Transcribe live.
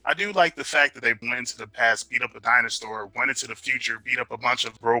I do like the fact that they went into the past, beat up a dinosaur, went into the future, beat up a bunch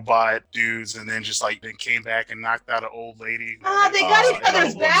of robot dudes, and then just like then came back and knocked out an old lady. They got each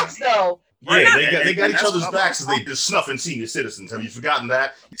other's backs though. Right, Yeah, they got each that's other's what backs as they just snuffing senior citizens. Have you forgotten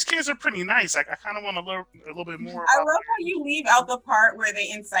that? These kids are pretty nice. I kind of want to learn a little bit more. I love how you leave out the part where they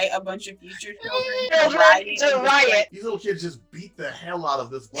incite a bunch of future children to riot. These little kids just beat the hell out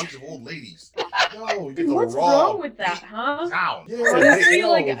of this bunch of old ladies. No, you get the What's raw wrong with that, huh? down. Yeah, Honestly,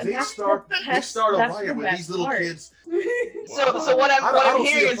 they start a riot with these little kids. So what I'm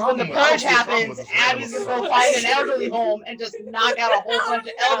hearing is when the purge happens, Abby's gonna go find an elderly home and just knock out a whole bunch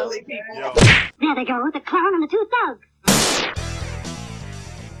of elderly people. Yo. There they go, the clown and the two thugs.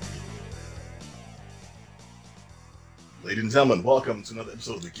 Ladies and gentlemen, welcome to another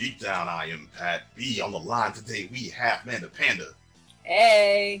episode of the Geek Down. I am Pat B. On the line today, we have Amanda Panda.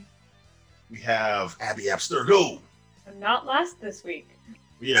 Hey. We have Abby Abstergo. I'm not last this week.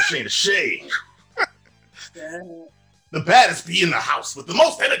 We have Shayna Shay. The baddest bee in the house with the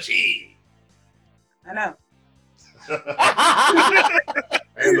most energy. I know.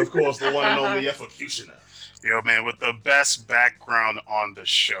 And of course, the one and only executioner. Yo, man, with the best background on the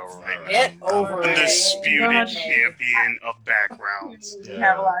show right now. Get over The it. disputed champion of backgrounds. You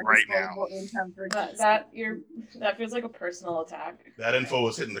have a lot of right disposable income for That feels like a personal attack. That info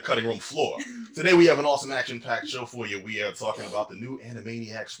is hitting the cutting room floor. Today we have an awesome action-packed show for you. We are talking about the new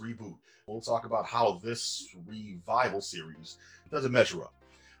Animaniacs reboot. We'll talk about how this revival series doesn't measure up.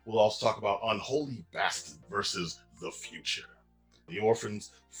 We'll also talk about Unholy Bastard versus the Future. The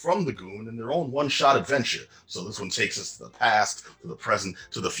orphans from the Goon in their own one-shot adventure. So this one takes us to the past, to the present,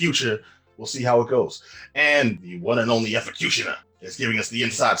 to the future. We'll see how it goes. And the one and only Executioner is giving us the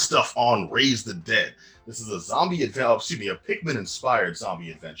inside stuff on Raise the Dead. This is a a Pikmin-inspired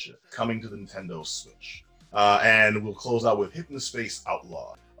zombie adventure coming to the Nintendo Switch. And we'll close out with Hypnospace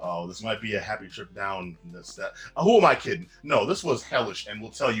Outlaw. Oh, this might be a happy trip down. Who am I kidding? No, this was hellish, and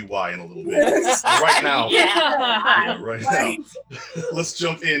we'll tell you why in a little bit. Right now, right now, let's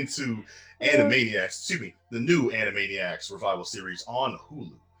jump into Animaniacs. The new Animaniacs revival series on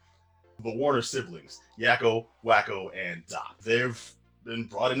Hulu. The Warner siblings, Yakko, Wacko, and Doc. They've been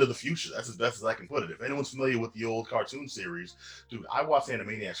brought into the future. That's as best as I can put it. If anyone's familiar with the old cartoon series, dude, I watched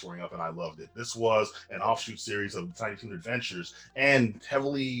Animaniacs growing up and I loved it. This was an offshoot series of Tiny Toon Adventures and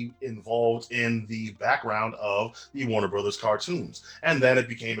heavily involved in the background of the Warner Brothers cartoons. And then it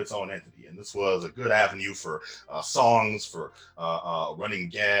became its own entity. And this was a good avenue for songs, for running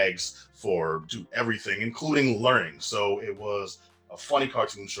gags, for everything, including learning. So it was a funny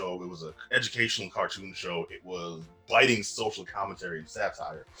cartoon show. It was an educational cartoon show. It was biting social commentary and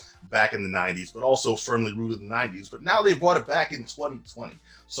satire back in the 90s, but also firmly rooted in the 90s. But now they brought it back in 2020.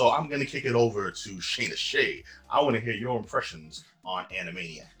 So I'm going to kick it over to Shayna Shay. I want to hear your impressions on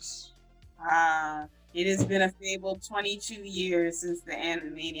Animaniacs. It has been a fabled 22 years since the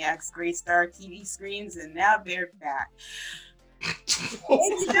Animaniacs Great Star TV screens, and now they're back.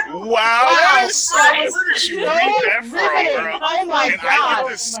 Wow, that is so where did you read that from, bro? Oh my god.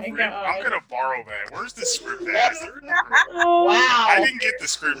 I'm gonna borrow that. Where's the script at? Oh, Wow. I didn't get the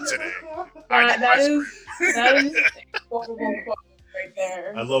script today. that is quotable quote right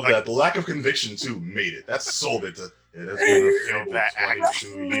there. I love that. The lack of conviction, too, made it. That sold it. That's been a fabled that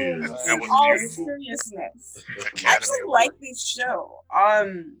 22 years. That was All beautiful. seriousness, I actually like this show.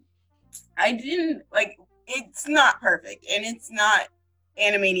 I didn't like. It's not perfect, and it's not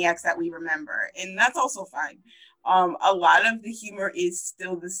Animaniacs that we remember, and that's also fine. A lot of the humor is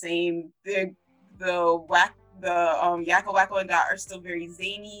still the same. The Yakko, Wacko, and Dot are still very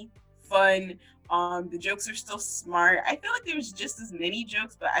zany, fun. The jokes are still smart. I feel like there's just as many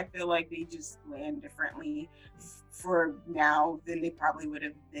jokes, but I feel like they just land differently for now than they probably would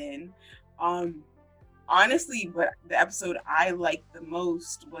have been. Honestly, but the episode I liked the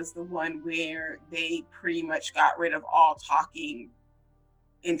most was the one where they pretty much got rid of all talking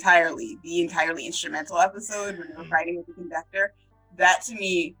entirely. The entirely instrumental episode when they were fighting with the conductor. That to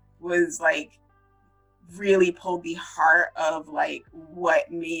me was like really pulled the heart of like what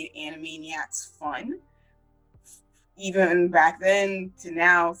made Animaniacs fun, even back then to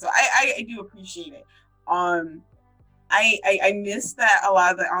now. So I do appreciate it. I miss that a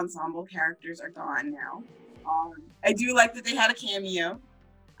lot of the ensemble characters are gone now. I do like that they had a cameo.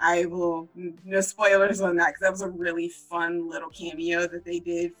 I will, no spoilers on that, because that was a really fun little cameo that they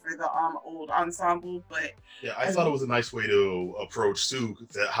did for the old ensemble. But yeah, I thought it was a nice way to approach too,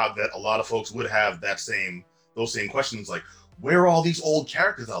 that a lot of folks would have those same questions, like, where are all these old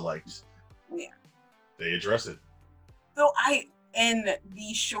characters I liked? Yeah, they address it. So and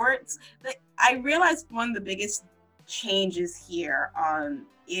the shorts, I realized one of the biggest changes here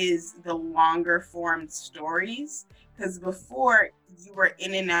is the longer form stories, because before you were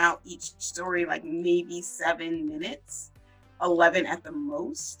in and out each story like maybe 7 minutes, 11 at the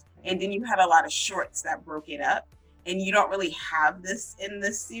most, and then you had a lot of shorts that broke it up, and you don't really have this in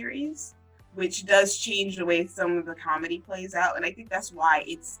this series, which does change the way some of the comedy plays out, and I think that's why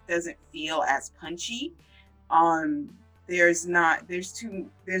it doesn't feel as punchy. There's not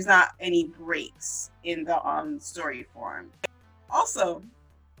any breaks in the story form. Also,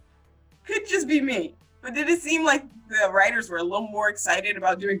 could just be me, but did it seem like the writers were a little more excited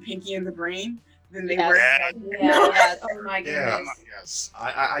about doing Pinky and the Brain than they were? Yeah. Oh my Yeah. goodness. Yes.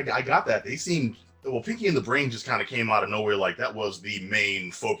 I got that. They seemed Pinky and the Brain just kind of came out of nowhere. Like that was the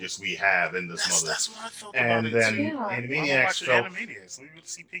main focus we have in this mother. That's what I felt And about then it too. Yeah. Animaniacs felt. Animaniacs. We would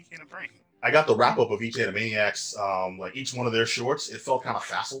see Pinky and the Brain. I got the wrap up of each Animaniacs, like each one of their shorts. It felt kind of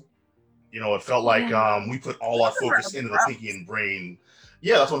facile. It felt like we put all our focus into the Pinky and Brain.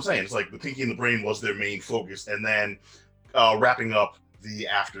 Yeah, that's what I'm saying. It's like the Pinky and the Brain was their main focus, and then wrapping up the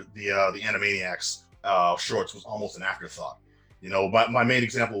Animaniacs shorts was almost an afterthought. My main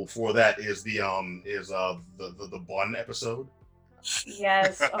example for that is the bun episode.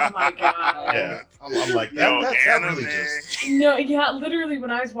 Yes. Oh my god. Yeah, I'm like that really just. No, yeah, literally when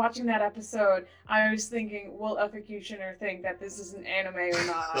I was watching that episode, I was thinking, will Executioner think that this is an anime or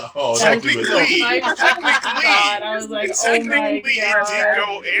not? Oh, That was technically, my thought. I was like, oh my technically, it god. did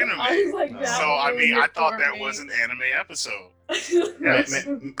go anime. I was like, that So I ruined mean, it I thought for that me. was an anime episode. Yes.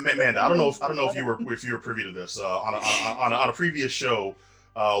 Amanda, I don't know if you were privy to this. On a previous show,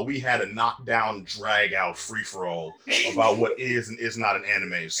 we had a knockdown, drag out, free for all about what is and is not an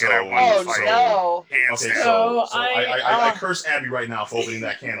anime. So, And I wanted to so fight. no. Hands okay, down. so So I curse Abby right now for opening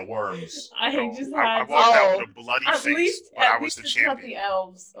that can of worms. I No, just I had walked out Oh. with a bloody at face, least but I at was least the it's not champion. the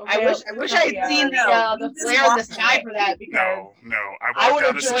elves. I Okay? wish It's I not had seen No, the you just flare in the walked sky away. for that because No, I I walked would out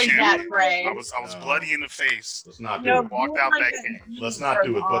have as a joined champion. that fray. I was bloody in the face. Let's not do No, it. Walked you out want that to can. be Let's not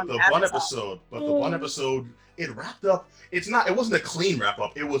do it. But on the one Avatar. episode, it wrapped up. It wasn't a clean wrap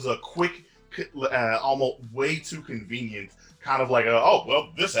up. It was a quick, almost way too convenient. Kind of like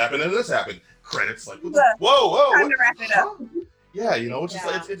this happened and this happened. Credits like Yeah. whoa. Time to wrap it up. Yeah, it's just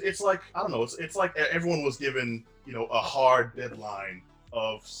Yeah. it's like I don't know. It's like everyone was given a hard deadline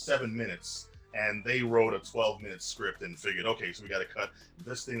of 7 minutes, and they wrote a 12-minute script and figured, okay, so we got to cut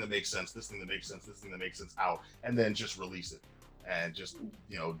this thing that makes sense, this thing that makes sense, this thing that makes sense out, and then just release it, and just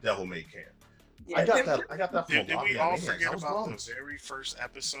devil may care. I got that from a Did lot we of all Animaniacs. forget I was about blown. the very first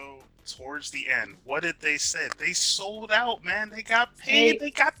episode? Towards the end, what did they say? They sold out, man. They got paid. They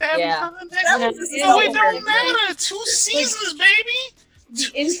got that. Yeah. That was No, it so don't great. matter. 2 seasons, baby. The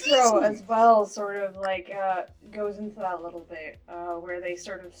 2 intro seasons. as well sort of like goes into that a little bit, where they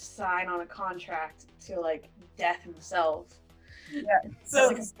sort of sign on a contract to like death himself. So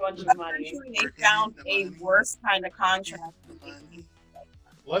like a bunch of money. essentially they found a worse kind of contract.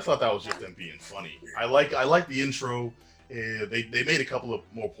 Well, I thought that was just them being funny. I like the intro. They made a couple of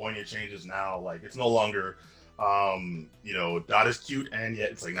more poignant changes now. Like it's no longer, Dot is cute, and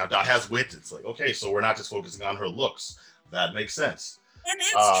yet it's like now Dot has wit. It's like okay, so we're not just focusing on her looks. That makes sense. And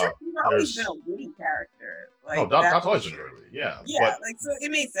it's true. He's always there's- been a witty character. Like, Oh, Dot's always been really, yeah. Yeah, so it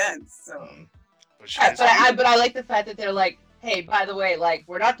made sense. So But she's But I like the fact that they're like, hey, by the way, like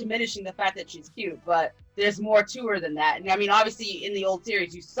we're not diminishing the fact that she's cute, but there's more to her than that. And I mean, obviously in the old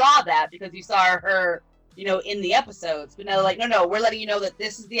series you saw that because you saw her, in the episodes. But now they're like, no, we're letting you know that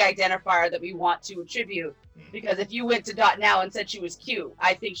this is the identifier that we want to attribute. Because if you went to Dot now and said she was cute,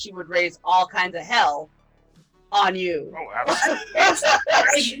 I think she would raise all kinds of hell on you. Oh,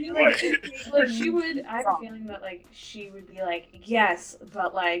 absolutely. Like she would. I have a feeling that like she would be like, yes,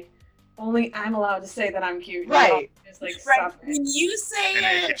 but like only I'm allowed to say that I'm cute. Right. Just like right, stop when it. you say And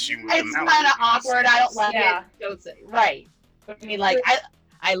it it, hits you with the It's mouth, kind of you know, awkward. I don't like Yeah. it. Don't say right. But I mean, like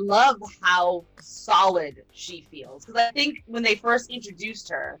I love how solid she feels because I think when they first introduced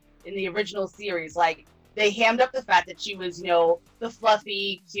her in the original series, like they hammed up the fact that she was, the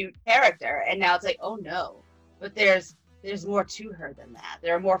fluffy, cute character, and now it's like, oh no, but there's more to her than that.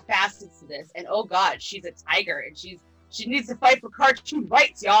 There are more facets to this, and oh god, she's a tiger, and she needs to fight for cartoon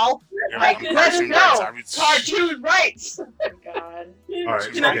rights, y'all. Yeah, Like, on let's Cartoon go. Rights, I would- Cartoon rights. Oh god. All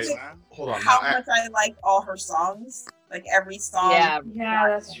right, Can I okay. say Hold on. how Now, much I like all her songs? Like every song. Yeah, Yeah,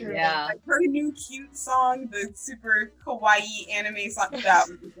 that's true. yeah. Like her new cute song, the super kawaii anime song, that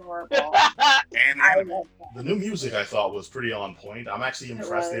was adorable. And I anime. love that. the new music I thought was pretty on point. I'm actually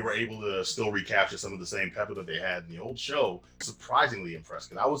impressed they was. were able to still recapture some of the same pepper that they had in the old show. Surprisingly impressed.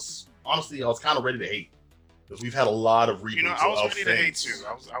 Because I was kind of ready to hate. Because we've had a lot of reboots You know, I was of ready to hate things. too.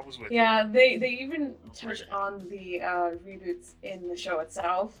 I was with Yeah, they even touch Right. on the reboots in the show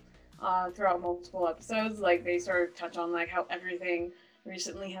itself throughout multiple episodes. Like they sort of touch on like how everything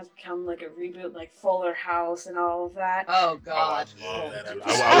recently has become like a reboot, like Fuller House and all of that. Oh you. Oh, I God. love that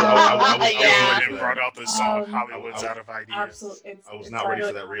episode. I was Yeah. ready They for brought that. out the song Um, "Hollywood's I- Out of Ideas." Absolutely, I was it's not ready for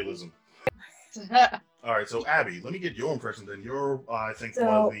really that funny. realism. All right, so Abby, let me get your impression. Then you're, I think, one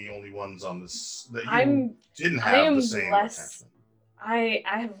So, of the only ones on this that you I'm didn't I have am the same less. attachment. I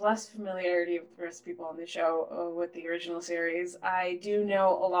have less familiarity with the rest of people on the show with the original series. I do know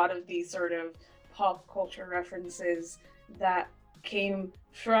a lot of the sort of pop culture references that came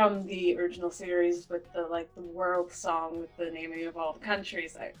from the original series with the the world song with the naming of all the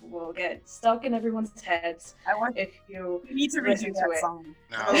countries that will get stuck in everyone's heads I want if you you need to listen redo to that it. song.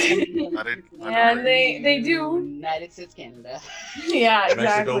 No, Yeah. let it And breathe. they do. United States, Canada. Yeah, Mexico,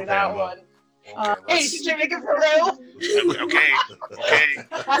 exactly that Panama. one. Okay, Hey, let's. Jamaica for real? Okay.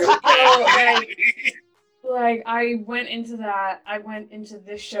 Like I went into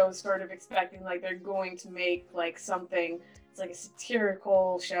this show sort of expecting like they're going to make like something. It's like a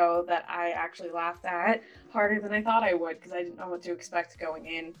satirical show that I actually laughed at harder than I thought I would because I didn't know what to expect going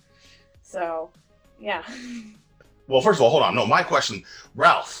in. So, yeah. Well, first of all, hold on. No, my question,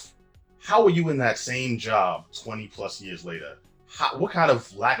 Ralph, how are you in that same job 20 plus years later? What kind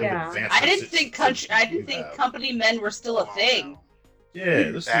of lack of Yeah. advancement? I didn't think do you have? company men were still a thing.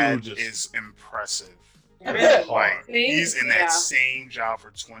 Yeah, this That dude just is impressive. Really? Like Thanks, he's in that yeah. same job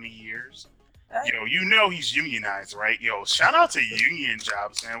for 20 years. You know he's unionized, right? Yo, shout out to union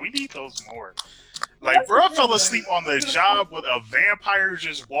jobs, man. We need those more. Like, bro fell asleep on the job with a vampire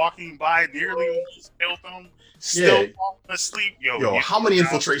just walking by, nearly almost killed him. Still Yeah. falling asleep. Yo, union how many jobs-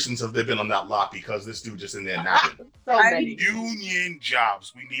 infiltrations have there been on that lot because this dude just in there napping? So many. Union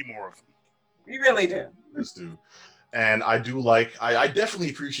jobs. We need more of them. We really do. This dude. And I do like I definitely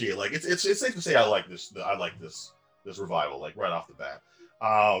appreciate like it's safe to say I like this revival like right off the bat.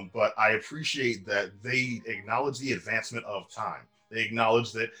 But I appreciate that they acknowledge the advancement of time. They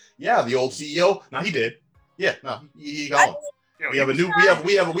acknowledge that the old CEO. Now he did. Yeah, no, he gone. Yo,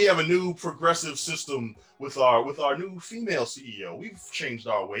 We have a new progressive system with our new female CEO. We've changed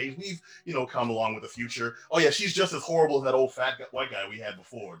our ways. We've come along with the future. Oh yeah, she's just as horrible as that old fat white guy we had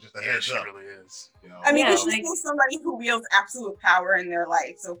before. Just a Yeah, heads she up. really is. I mean, Yeah, she's still somebody who wields absolute power in their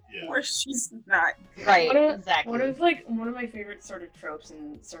life, so of course she's not. Right, One of exactly. one of my favorite sort of tropes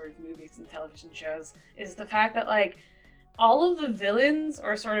in sort of movies and television shows is the fact that like all of the villains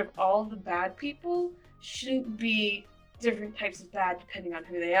or sort of all of the bad people shouldn't be different types of bad depending on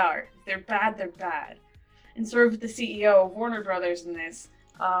who they are. If they're bad, they're bad. And sort of with the CEO of Warner Brothers in this,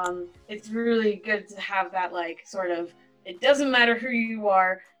 it's really good to have that like sort of it doesn't matter who you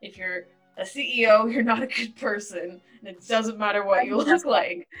are. If you're a CEO, you're not a good person, and it doesn't matter what you look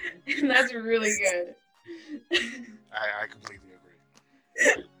like. And that's really good. I completely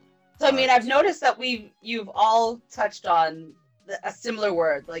agree. So I mean, I've noticed that you've all touched on a similar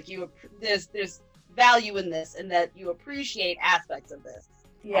word. Like there's value in this, and that you appreciate aspects of this.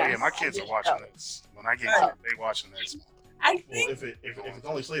 Yes. Oh yeah, my kids are watching this. When I get kids, they watching this. I Well, think if it's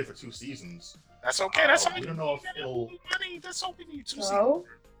only slated for 2 seasons, That's okay. That's all we don't know if it'll. money. That's all we need. Two So?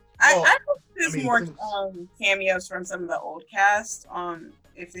 I Well, hope there's I mean, more things- cameos from some of the old cast.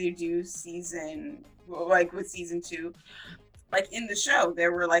 If they do like with season 2, like in the show,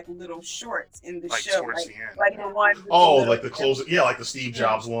 there were like little shorts in the Like show, towards the end. like the one. with Oh, little- like the close, like the Steve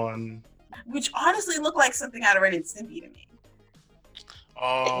Jobs one. which honestly looked like something out of Ren and Stimpy to me.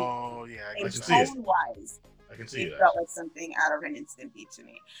 Oh yeah, I can And guess see it. tone wise, I can see it that. felt like something out of Ren and Stimpy to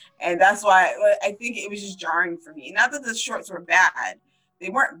me, and that's why I think it was just jarring for me. Not that the shorts were bad; they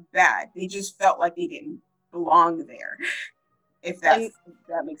weren't bad. They just felt like they didn't belong there. If that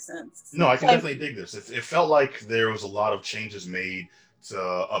makes sense. No, I can definitely dig this. It felt like there was a lot of changes made to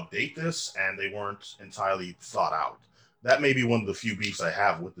update this, and they weren't entirely thought out. That may be one of the few beefs I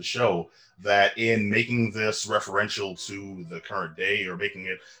have with the show, that in making this referential to the current day or making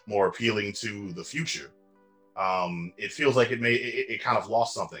it more appealing to the future, it feels like it kind of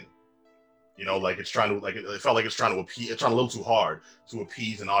lost something. Like it's trying to it felt like it's trying a little too hard to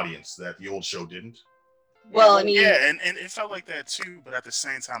appease an audience that the old show didn't. Well, I mean, yeah, and it felt like that too. But at the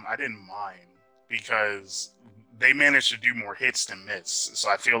same time, I didn't mind because they managed to do more hits than miss. So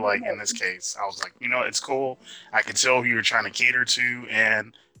I feel like in this case, I was like, it's cool. I can tell who you're trying to cater to,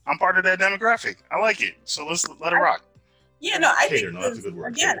 and I'm part of that demographic. I like it. So let's let it rock. Yeah, no, I Cater, think no, that's a good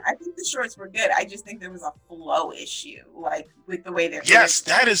word, again, cater. I think the shorts were good. I just think there was a flow issue, like with the way they're. Yes,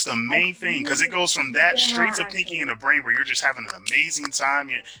 that is the main thing, because it goes from that straight to Pinky in the Brain, where you're just having an amazing time.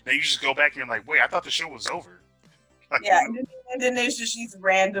 Then you just go back and you're like, wait, I thought the show was over. Yeah, and then there's just these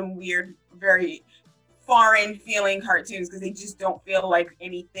random, weird, very foreign feeling cartoons because they just don't feel like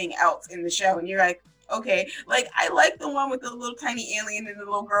anything else in the show. And you're like, okay, like I like the one with the little tiny alien and the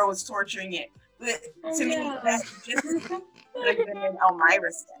little girl was torturing it. But to me, that just could have been an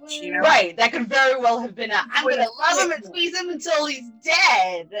Elmira sketch, you know? Right, that could very well have been I'm gonna love him and squeeze him until he's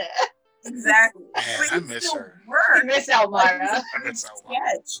dead. Exactly. Man, But I it miss still her. I worked. miss Elmira. I miss Outlaw.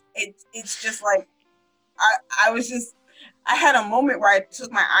 Sketch. It's just like I had a moment where I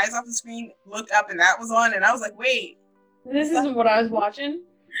took my eyes off the screen, looked up, and that was on, and I was like, wait. This isn't what I was watching.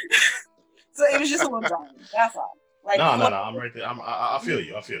 So it was just a little jarring. That's all. Like, No, I'm right there. I feel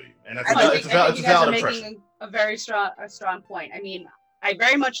you. And that's I it's a think you guys valid are impression. making a very strong point. I mean, I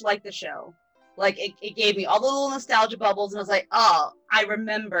very much like the show. Like it gave me all the little nostalgia bubbles, and I was like, oh, I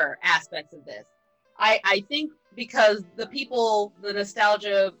remember aspects of this. I think because the people, the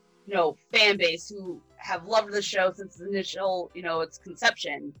nostalgia, fan base who have loved the show since its initial, its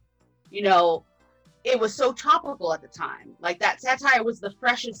conception, it was so topical at the time. Like that satire was the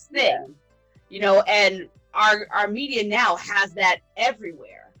freshest thing, and our media now has that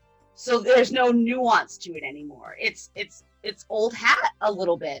everywhere. So there's no nuance to it anymore. It's old hat a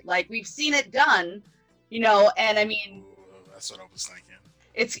little bit. Like we've seen it done, and I mean, Ooh, that's what I was thinking.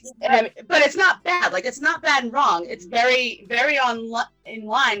 But it's not bad. Like it's not bad and wrong. It's very, very in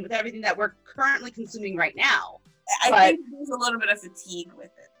line with everything that we're currently consuming right now. I think there's a little bit of fatigue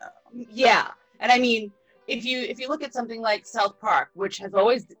with it, though. Yeah, and I mean, if you look at something like South Park, which has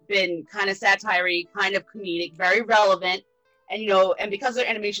always been kind of satire-y, kind of comedic, very relevant, and and because of their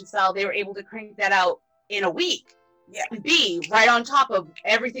animation style, they were able to crank that out in a week. Yeah. And be right on top of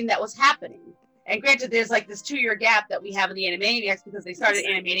everything that was happening. And granted, there's like this 2-year gap that we have in the Animaniacs because they started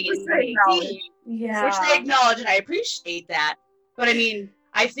animating it in 2018, Yeah. which they acknowledge, and I appreciate that. But I mean,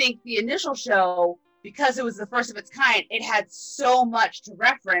 I think the initial show, because it was the first of its kind, it had so much to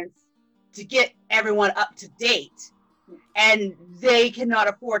reference to get everyone up to date, and they cannot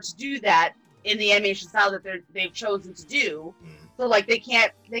afford to do that in the animation style that they've chosen to do. So like they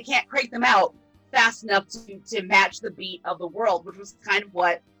can't crank them out fast enough to match the beat of the world, which was kind of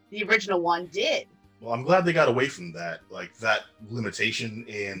what the original one did. Well, I'm glad they got away from that limitation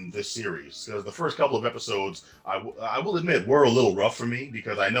in this series, because the first couple of episodes, I will admit, were a little rough for me,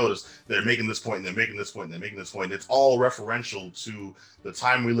 because I noticed they're making this point, and they're making this point, and they're making this point, and it's all referential to the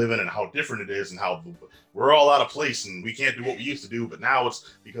time we live in and how different it is, and how we're all out of place, and we can't do what we used to do, but now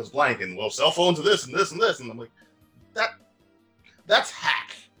it's because blank, and well, cell phones are this, and this, and this, and I'm like, that's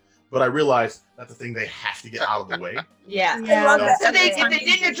hack. But I realized that's the thing they have to get out of the way. Yeah. Yeah. So if they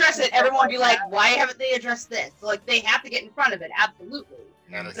didn't address it, everyone would be like, why haven't they addressed this? So like they have to get in front of it, absolutely.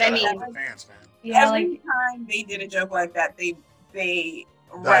 And I mean, the fans, man. Yeah, Every time they did a joke like that, they Died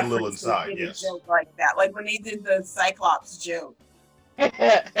a little referenced inside, it, did yes. a joke like that. Like when they did the Cyclops joke. with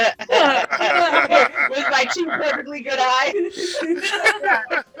my 2 perfectly good eyes. Yeah.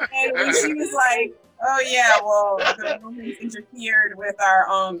 And when she was like, oh yeah, well the Romans interfered with our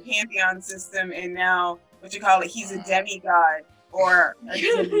pantheon system, and now he's a demigod or a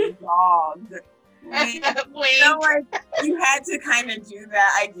demigod. Like you had to kind of do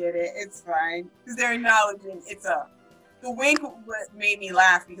that. I get it. It's fine because they're acknowledging the wink. What made me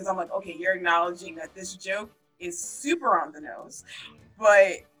laugh because I'm like, okay, you're acknowledging that this joke is super on the nose,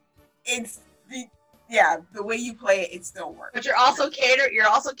 but it's the way you play it still works. But you're also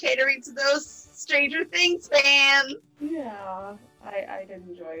catering to those Stranger Things fans. Yeah, I did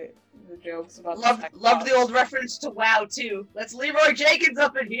enjoy the jokes about Loved the old reference to WoW too. Let's Leroy Jenkins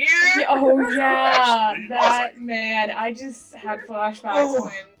up in here. Oh yeah, Actually, that man. I just had flashbacks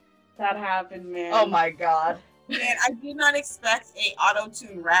when that happened, man. Oh my god. Man, I did not expect a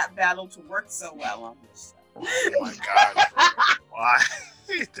auto-tune rap battle to work so well on this show. Oh my god. Why?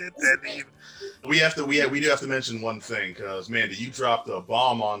 Did that even? We do have to mention one thing, because Mandy, you dropped a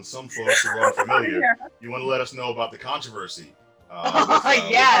bomb on some folks who are unfamiliar. Yeah. You want to let us know about the controversy?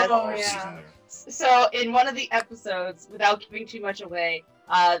 Yes. Oh, with yeah. season there. So in one of the episodes, without giving too much away,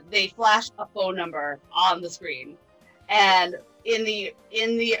 they flashed a phone number on the screen, and in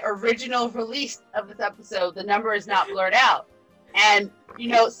the original release of this episode, the number is not blurred out. And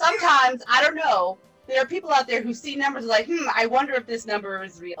sometimes I don't know. There are people out there who see numbers like, I wonder if this number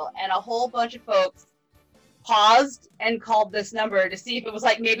is real. And a whole bunch of folks paused and called this number to see if it was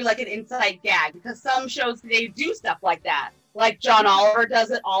maybe an inside gag, because some shows they do stuff like that. Like John Oliver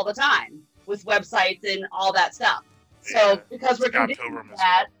does it all the time with websites and all that stuff. So Yeah, because we're Scott conditioned Pilgrim to as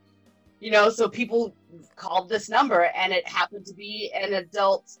that, so people called this number, and it happened to be an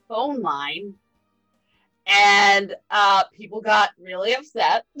adult phone line. And people got really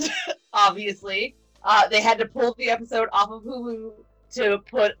upset, obviously. they had to pull the episode off of Hulu to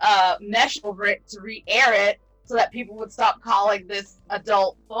put mesh over it to re-air it so that people would stop calling this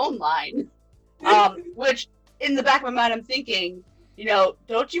adult phone line. Which, in the back of my mind, I'm thinking,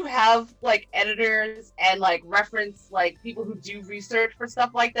 don't you have like editors and like reference like people who do research for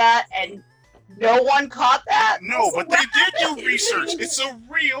stuff like that, and no one caught that? No, but they did do research. It's a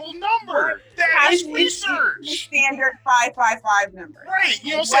real number. That is research. The standard 555 number. Right.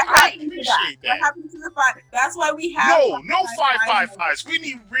 You know what I'm saying? I appreciate that. What happened to the 5? That's why we have no 555s. We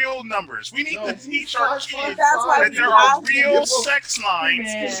need real numbers. We need to teach our kids that there are real sex lines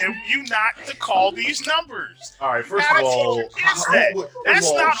and you not to call these numbers. All right, first of all,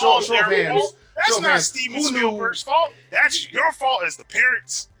 that's not all their fault. That's not hands. Steven Spielberg's fault. That's your fault as the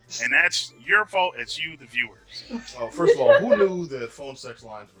parents. And that's your fault as you, the viewers. Well, first of all, who knew that phone sex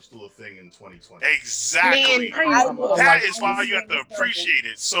lines were still a thing in 2020? Exactly. That is why you have to appreciate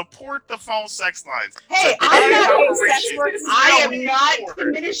it. Support the phone sex lines. Hey, I am not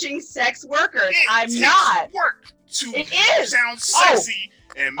diminishing sex workers. I'm not. Work to sound sexy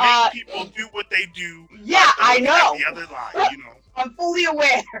and make people do what they do. Yeah, I know. The other line, I'm fully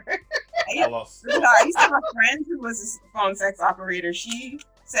aware. I used to have a friend who was a phone sex operator. She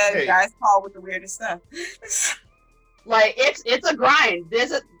said guys call with the weirdest stuff. Like it's a grind.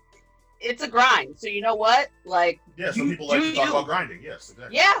 It's a grind. So you know what? Like some people like to talk about grinding. Yes,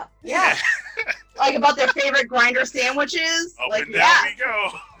 exactly. Yeah. Like about their favorite grinder sandwiches. Up and down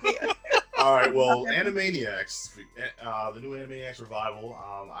we go. All right. Well, Animaniacs, the new Animaniacs revival.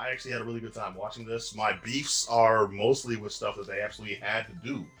 I actually had a really good time watching this. My beefs are mostly with stuff that they absolutely had to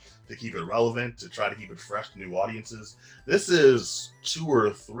do to keep it relevant, to try to keep it fresh to new audiences. This is 2 or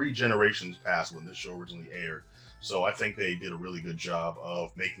 3 generations past when this show originally aired. So I think they did a really good job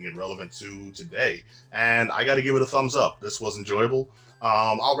of making it relevant to today. And I got to give it a thumbs up. This was enjoyable.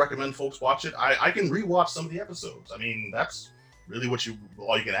 I'll recommend folks watch it. I can rewatch some of the episodes. I mean, that's really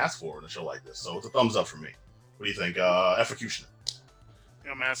all you can ask for in a show like this. So it's a thumbs up for me. What do you think, Efecutioner?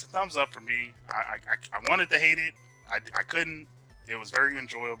 Man, it's a thumbs up for me. I wanted to hate it. I couldn't. It was very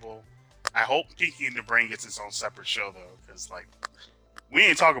enjoyable. I hope Pinky and the Brain gets its own separate show though, because we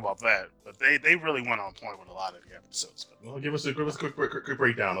ain't talk about that, but they really went on point with a lot of the episodes. But, well, give us a quick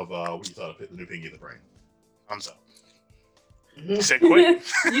breakdown of what you thought of the new Pinky and the Brain. Thumbs up. You said quick.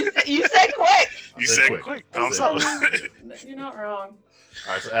 you said quick. You said quick. Thumbs up. You're not wrong.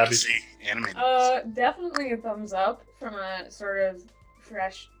 All right, so Abby. Definitely a thumbs up from a sort of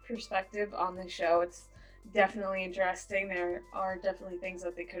fresh perspective on the show. It's definitely interesting. There are definitely things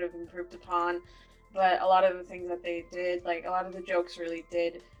that they could have improved upon, but a lot of the things that they did, like a lot of the jokes really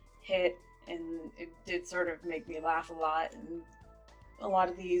did hit, and it did sort of make me laugh a lot, and a lot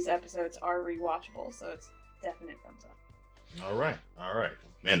of these episodes are rewatchable, so it's definite thumbs up. All right.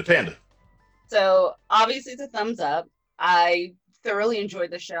 Amanda Panda. So obviously it's a thumbs up. I thoroughly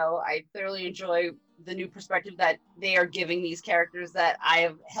enjoyed the show. I thoroughly enjoy the new perspective that they are giving these characters that I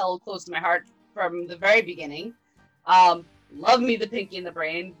have held close to my heart from the very beginning. Love me the Pinky and the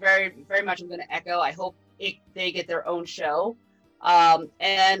Brain. Very, very much I'm going to echo. I hope they get their own show.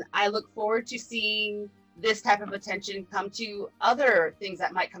 And I look forward to seeing this type of attention come to other things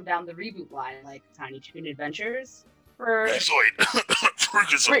that might come down the reboot line, like Tiny Toon Adventures. Freakazoid.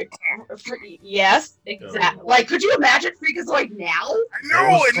 Yes, exactly. Like, could you imagine Freakazoid now? I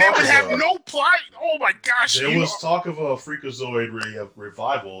know, and they would have no plot. Oh my gosh. There was talk of a Freakazoid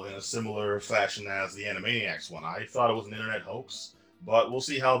revival in a similar fashion as the Animaniacs one. I thought it was an internet hoax, but we'll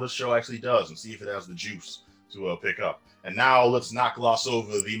see how this show actually does and see if it has the juice to pick up. And now let's not gloss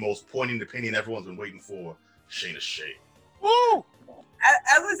over the most poignant opinion everyone's been waiting for, Shayna Shay. Woo!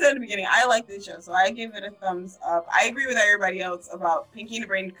 As I said at the beginning, I like this show, so I give it a thumbs up. I agree with everybody else about Pinky and the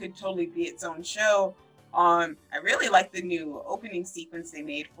Brain could totally be its own show. I really like the new opening sequence they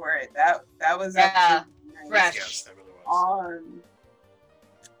made for it. That was nice. Fresh. Yes, that really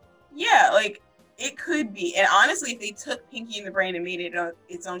was. Like it could be. And honestly, if they took Pinky and the Brain and made it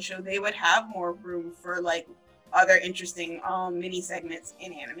its own show, they would have more room for like other interesting mini segments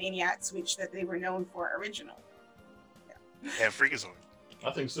in Animaniacs, which that they were known for originally. Yeah, Freakazoid. I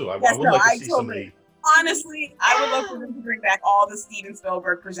think so. I would like to see somebody. Honestly, I would love for them to bring back all the Steven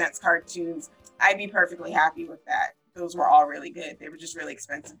Spielberg Presents cartoons. I'd be perfectly happy with that. Those were all really good. They were just really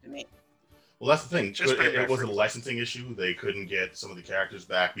expensive to make. Well, that's the thing. It was a licensing issue. They couldn't get some of the characters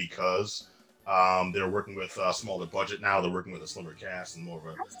back because they're working with a smaller budget now. They're working with a slimmer cast and more of a.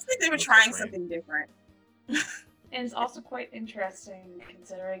 I just think they were trying something different. And it's also quite interesting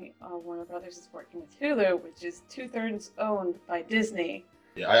considering Warner Brothers is working with Hulu, which is 2/3 owned by Disney.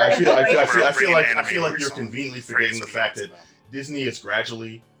 Yeah, I feel like you're conveniently forgetting the fact that Disney is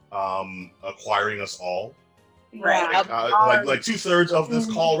gradually acquiring us all. Right. Like 2/3 of this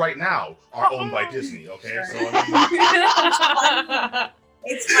call right now are owned by Disney. Okay, so I mean,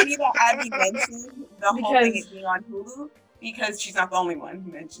 it's funny that Abby mentioned the whole thing it being on Hulu because she's not the only one who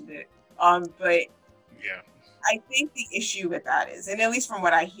mentioned it. But yeah, I think the issue with that is, and at least from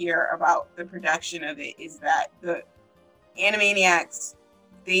what I hear about the production of it, is that the Animaniacs,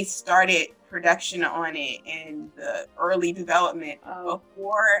 they started production on it in the early development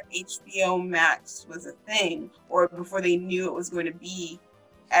before HBO Max was a thing, or before they knew it was going to be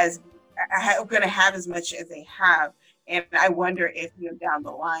going to have as much as they have. And I wonder if down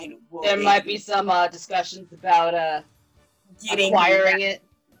the line there might be some discussions about acquiring it.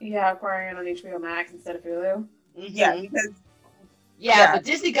 Yeah, acquiring it on HBO Max instead of Hulu. Mm-hmm. Yeah, because but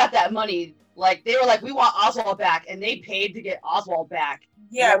Disney got that money. Like they were like, we want Oswald back, and they paid to get Oswald back.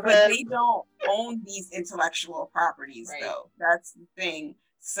 Yeah, but they don't own these intellectual properties, right. though. That's the thing.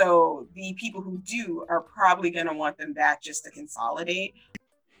 So the people who do are probably going to want them back just to consolidate.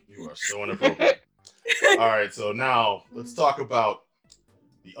 You are so inappropriate. All right, so now let's talk about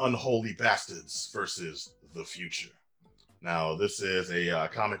the Unholy Bastards versus the Future. Now, this is a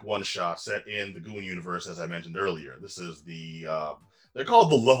comic one-shot set in the Goon universe, as I mentioned earlier. This is they're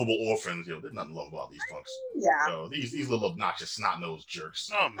called the lovable orphans. There's nothing lovable about these punks. Yeah. These little obnoxious snot-nosed jerks.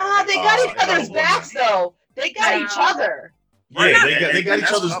 Oh, man. They got each other's backs, though. They got each other. Yeah, they got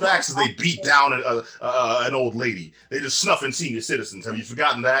each other's backs as they beat down an old lady. They just snuffing senior citizens. Have you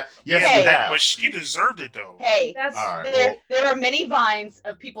forgotten that? Yes, you have. But she deserved it, though. Hey, all right, there are many vines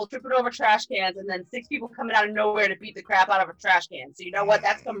of people tripping over trash cans and then 6 people coming out of nowhere to beat the crap out of a trash can. So you know what?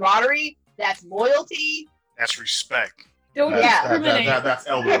 That's camaraderie. That's loyalty. That's respect. Don't discriminate. That's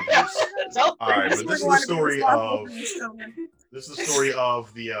elder abuse. All right, but this is the story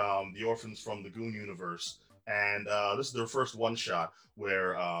of the orphans from the Goon universe. And this is their first one-shot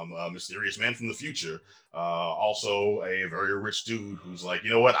where a mysterious man from the future, also a very rich dude who's like, you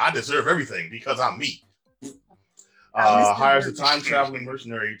know what, I deserve everything because I'm me, hires a time-traveling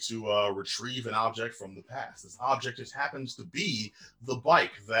mercenary to retrieve an object from the past. This object just happens to be the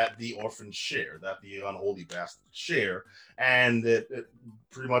bike that the orphans share, that the Unholy Bastards share, and it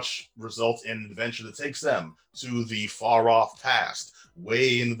pretty much results in an adventure that takes them to the far-off past,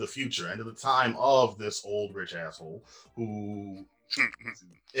 way into the future, into the time of this old rich asshole who...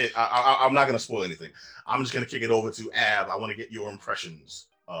 I'm not going to spoil anything. I'm just going to kick it over to Ab. I want to get your impressions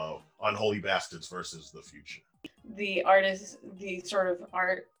of Unholy Bastards versus the Future. The artist, the sort of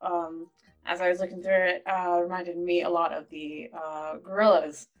art, as I was looking through it, reminded me a lot of the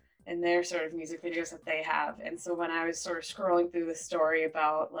Gorillaz and their sort of music videos that they have. And so when I was sort of scrolling through the story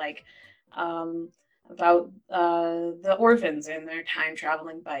about the orphans and their time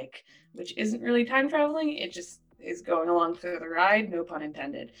traveling bike, which isn't really time traveling, it just is going along for the ride, no pun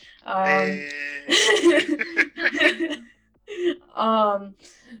intended. But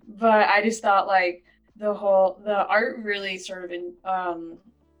I just thought like the art really sort of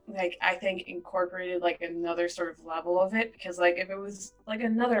I think incorporated like another sort of level of it, because like if it was like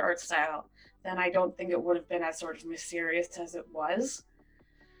another art style, then I don't think it would have been as sort of mysterious as it was.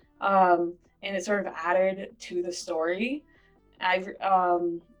 And it sort of added to the story.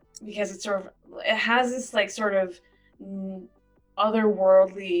 Because it has this like sort of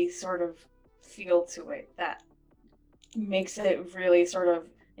otherworldly sort of feel to it that makes it really sort of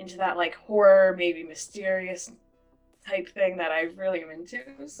into that like horror, maybe mysterious type thing that I really am into.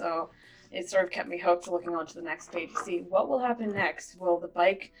 So it sort of kept me hooked, looking on to the next page to see what will happen next. Will the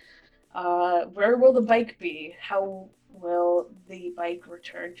bike, where will the bike be? How will the bike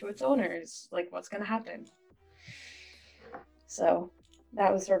return to its owners? Like, what's going to happen? So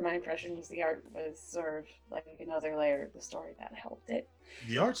that was sort of my impression, was the art was sort of like another layer of the story that helped it.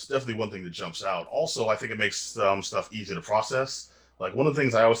 The art's definitely one thing that jumps out. Also, I think it makes stuff easier to process. Like, one of the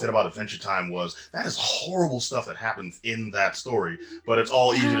things I always said about Adventure Time was that is horrible stuff that happens in that story, but it's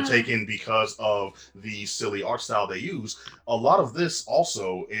all easy to take in because of the silly art style they use. A lot of this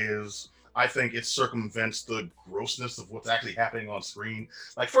also is, I think it circumvents the grossness of what's actually happening on screen.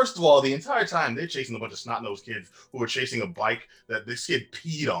 Like, first of all, the entire time they're chasing a bunch of snot-nosed kids who are chasing a bike that this kid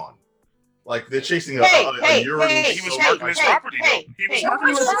peed on. Like, they're chasing a urine. He was marking his property, though. He was marking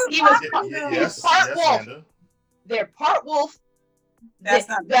his property. Yes, part wolf. Amanda. They're part wolf. That's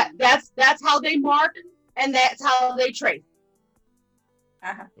how they mark, and that's how they trace.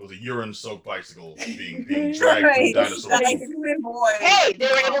 Uh-huh. It was a urine-soaked bicycle being dragged through dinosaurs. Hey, they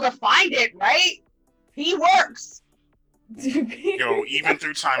were able to find it, right? He works. Yo, even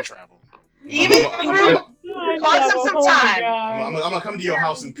through time travel. Even through concepts of time. I'm gonna come to your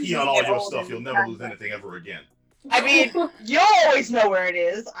house and pee on all your stuff. You'll never lose anything ever again. I mean, you'll always know where it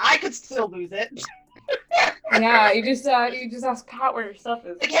is. I could still lose it. Yeah, you just ask Pat where your stuff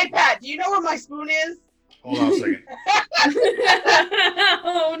is. Like, hey Pat, do you know where my spoon is? Hold on a second.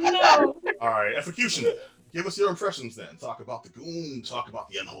 Oh no! All right, execution. Give us your impressions then. Talk about the goon. Talk about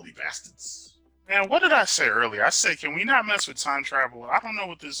the unholy bastards. Man, what did I say earlier? I said, can we not mess with time travel? I don't know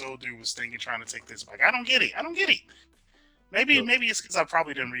what this old dude was thinking trying to take this back. I don't get it. Maybe it's because I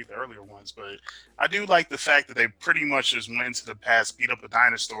probably didn't read the earlier ones, but I do like the fact that they pretty much just went into the past, beat up a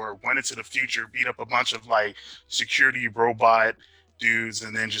dinosaur, went into the future, beat up a bunch of like security robot dudes,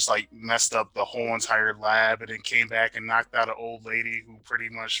 and then just like messed up the whole entire lab, and then came back and knocked out an old lady who pretty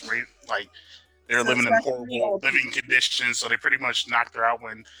much like they're living in horrible living conditions, so they pretty much knocked her out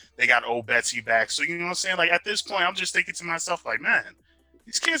when they got old Betsy back. So you know what I'm saying? Like at this point, I'm just thinking to myself, like, man,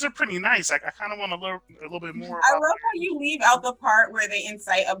 these kids are pretty nice. I kind of want to learn a little bit more. I love how you leave out the part where they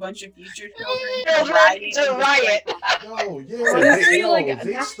incite a bunch of future children to riot. Oh yeah, Honestly,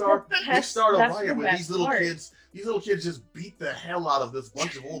 they start a that's riot the where best these little part. kids. These little kids just beat the hell out of this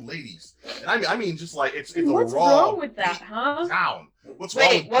bunch of old ladies, and I mean, just like it's a What's raw wrong with that, huh? town. What's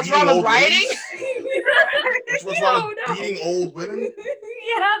Wait, wrong what's with beating wrong with old rioting? ladies? What's wrong with beating old women?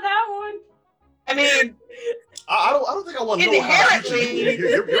 Yeah, that one. I mean, I don't think I want to know how future Inherently-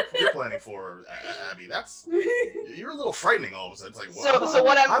 you're planning for, Abby. You're a little frightening all of a sudden. It's like, well, so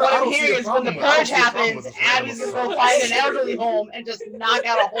what I I'm don't see hearing a is when the problem with- I don't purge see a problem happens, with this Abby's gonna random go stuff. find an elderly home and just knock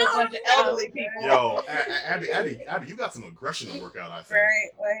out a whole bunch of elderly people. Yo, Abby, you got some aggression to work out, I think.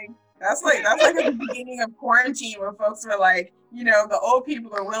 Right? That's like at the beginning of quarantine where folks were like, the old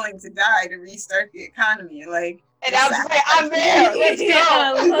people are willing to die to restart the economy. Like, And I was just like, I'm there. Let's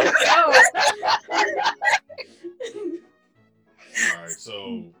go. Let's go. All right,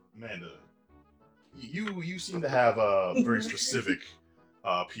 so Amanda, you seem to have a very specific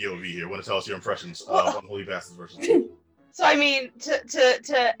POV here. Want to tell us your impressions of Unholy Bastards versus? So I mean,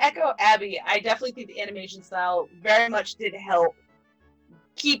 to echo Abby, I definitely think the animation style very much did help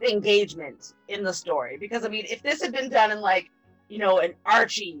keep engagement in the story. Because I mean, if this had been done in like, an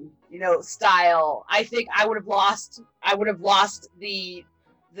Archie, style, I think I would have lost the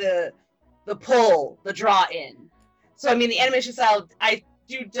pull, the draw in. So I mean, the animation style, I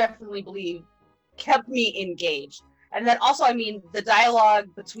do definitely believe kept me engaged. And then also, I mean, the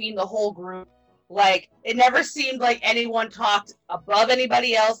dialogue between the whole group, like, it never seemed like anyone talked above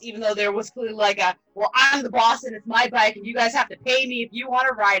anybody else, even though there was clearly like well, I'm the boss and it's my bike and you guys have to pay me if you want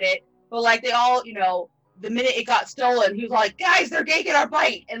to ride it. But like, they all, the minute it got stolen, he was like, guys, they're taking our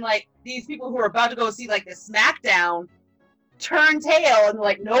bike. And like, these people who are about to go see like the SmackDown turn tail and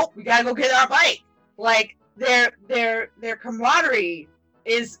like, nope, we gotta go get our bike. Like, their camaraderie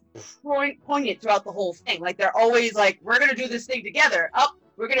is poignant throughout the whole thing. Like, they're always like, we're gonna do this thing together.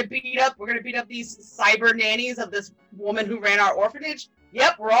 We're gonna beat up these cyber nannies of this woman who ran our orphanage.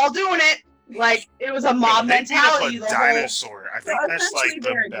 Yep, we're all doing it. Like, it was a mob mentality. A dinosaur. I think that's like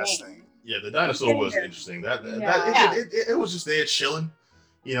the best thing. Yeah, the dinosaur was interesting. It was just there chilling.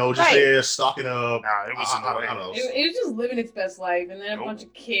 Just Right. there stalking up. Nah, it was I don't know. It was just living its best life, and then a Nope. bunch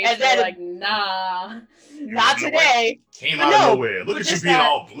of kids And then- were like, nah. Not today. Came But out no, of nowhere. Look but at you just being that-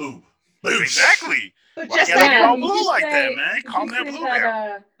 all blue. Boosh. Exactly. But Why just can't I that, be all you blue just like say- that, man? you Calm just that say blue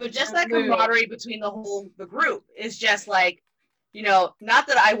down. but just that Blue. camaraderie between the group is just like, not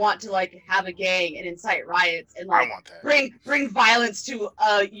that I want to like have a gang and incite riots and I like want that. bring violence to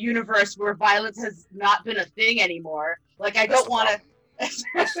a universe where violence has not been a thing anymore. Like, I That's don't the want to,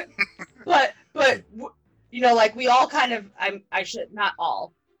 but like, we all kind of, I should not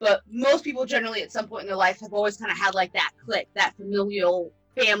all, but most people generally at some point in their life have always kind of had like that clique, that familial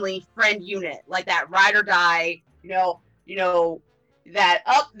family friend unit, like that ride or die, that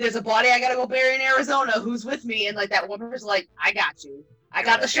there's a body I gotta go bury in Arizona, who's with me, and like that one person's like, I got you, I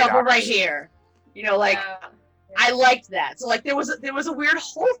got the shovel right here, like, I liked that. So like, there was a weird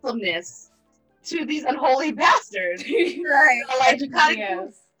wholesomeness to these unholy bastards. Right. Like, you kind of,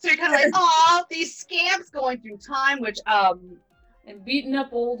 Yes. so you're kind of like, oh, these scamps going through time, which And beating up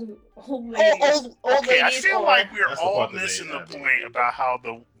old ladies. old Okay, I ladies, feel or like we're That's the all part that they missing the have. point about how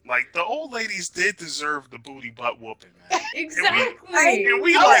the old ladies did deserve the booty butt whooping, man. Exactly. And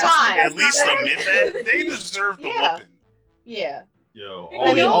we Oh, like fine. at least admit that they deserve the Yeah. whooping. yeah. Yo, I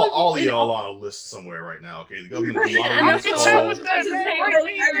all know, of and- y'all on a list somewhere right now. Okay, the government is Yeah, monitoring that's this what I call. was gonna say. And,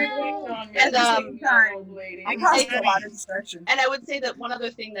 Old lady. It caused a lot of destruction. And I would say that one other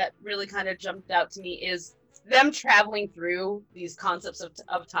thing that really kind of jumped out to me is them traveling through these concepts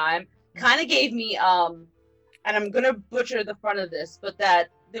of time kind of gave me and I'm gonna butcher the front of this, but that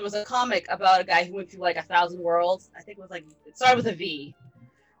there was a comic about a guy who went through like 1,000 worlds. I think it was like, it started with a V.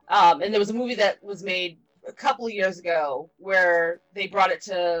 And there was a movie that was made a couple of years ago where they brought it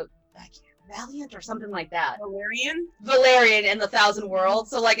to Valiant or something like that. Valerian and the Thousand Worlds.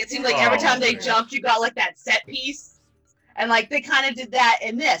 So like it seemed like every time they jumped, you got like that set piece. And like they kind of did that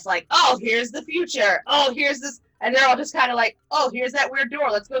in this. Like, oh, here's the future. Oh, here's this. And they're all just kind of like, oh, here's that weird door.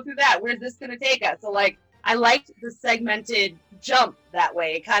 Let's go through that. Where's this going to take us? So like I liked the segmented jump that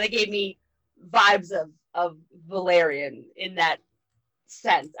way. It kind of gave me vibes of Valerian in that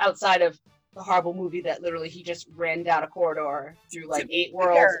sense, outside of the horrible movie that literally he just ran down a corridor through like 8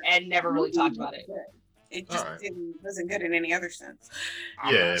 worlds and never really talked about it. It just wasn't good in any other sense.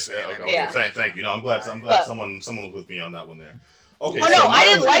 Okay. Thank you. No, I'm glad someone was with me on that one there. Okay. Oh no, I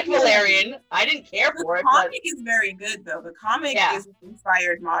didn't like Valerian. I didn't care for it. The comic is very good though. The comic is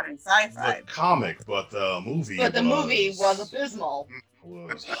inspired modern sci-fi. The comic, but the movie. But the movie was abysmal.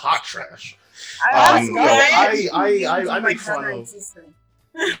 Was hot trash. I make fun of.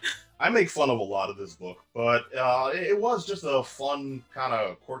 I make fun of a lot of this book, but it was just a fun kind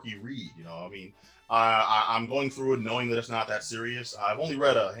of quirky read. You know, I mean, I'm going through it knowing that it's not that serious. I've only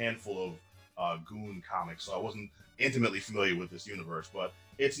read a handful of Goon comics, so I wasn't intimately familiar with this universe, but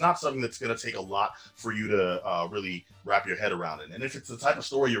it's not something that's going to take a lot for you to really wrap your head around it. And if it's the type of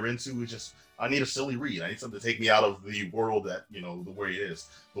story you're into, it's just, I need a silly read. I need something to take me out of the world that, you know, the way it is,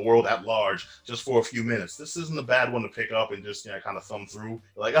 the world at large, just for a few minutes. This isn't a bad one to pick up and just, you know, kind of thumb through.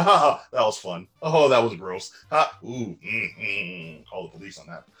 Like, that was fun. Oh, that was gross. Call the police on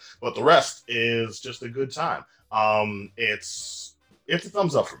that. But the rest is just a good time. It's a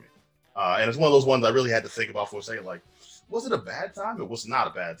thumbs up for me. And it's one of those ones I really had to think about for a second. Like, was it a bad time? It was not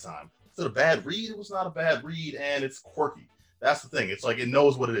a bad time. Was it a bad read? It was not a bad read, and it's quirky. That's the thing. It's like it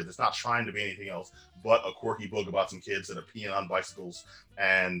knows what it is. It's not trying to be anything else but a quirky book about some kids that are peeing on bicycles.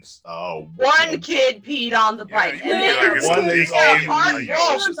 And one kid peed on the bike. One is all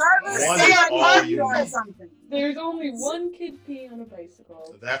you need. There's only one kid peeing on a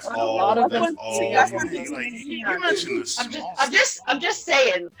bicycle. That's all. That's all you mentioned this. I'm just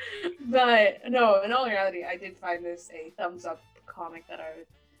saying. But no, in all reality, I did find this a thumbs up comic that I would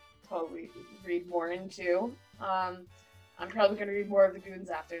totally read more into. I'm probably going to read more of the Goons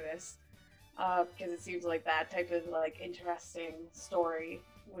after this, because it seems like that type of like interesting story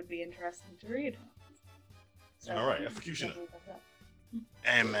would be interesting to read. So, all right, executioner.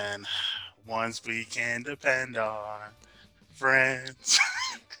 Hey man, ones we can depend on, friends.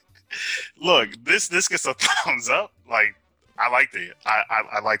 Look, this gets a thumbs up. Like, I liked it.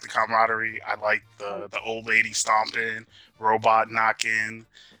 I like the camaraderie. I like the old lady stomping, robot knocking.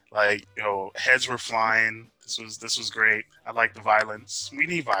 Like, you know, heads were flying. This was great. I like the violence. We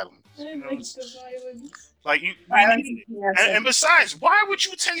need violence. I like the violence. Like and besides, why would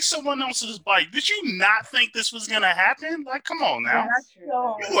you take someone else's bike? Did you not think this was gonna happen? Like, come on now. You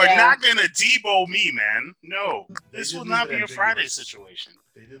are not gonna debo me, man. No, this will not be a Friday situation.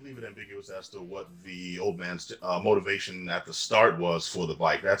 They did leave it ambiguous as to what the old man's motivation at the start was for the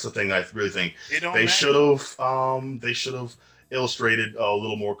bike. That's the thing I really think they should have illustrated a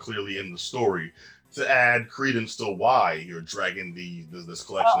little more clearly in the story, to add credence to why you're dragging this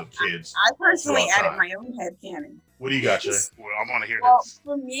collection of kids. I personally added my own headcanon. What do you got, Jay? Well, I want to hear this.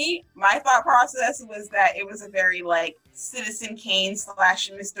 For me, my thought process was that it was a very like Citizen Kane /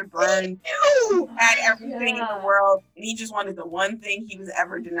 Mr. Burns had everything in the world, and he just wanted the one thing he was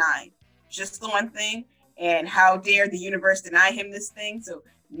ever denied, just the one thing. And how dare the universe deny him this thing? So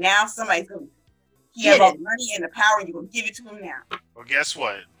now somebody's going. He has all the money and the power, and you're gonna give it to him now. Well, guess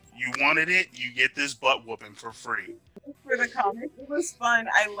what? You wanted it, you get this butt whooping for free. For the comic, it was fun.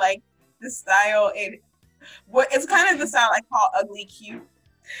 I liked the style. It's kind of the style I call ugly cute.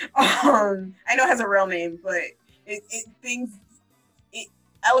 I know it has a real name, but it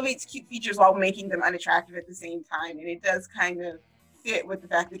elevates cute features while making them unattractive at the same time, and it does kind of fit with the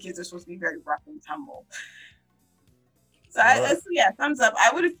fact that kids are supposed to be very rough and tumble. So yeah, thumbs up. I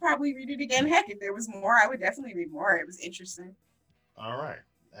would have probably read it again. Heck, if there was more, I would definitely read more. It was interesting. All right.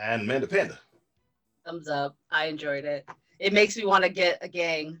 And Amanda Panda. Thumbs up. I enjoyed it. It makes me want to get a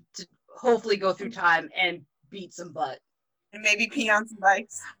gang to hopefully go through time and beat some butt. And maybe pee on some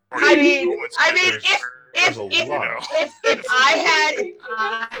bikes. I mean, if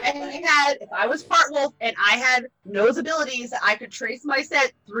I was part wolf and I had nose abilities, I could trace my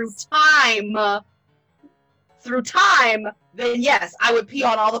set through time, then yes, I would pee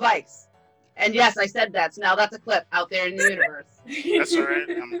on all the bikes. And yes, I said that. So now that's a clip out there in the universe. That's all right.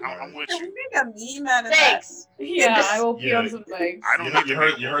 I'm with you. Can we make a meme out of Thanks. that? Yeah, I will pee on some bikes. I don't you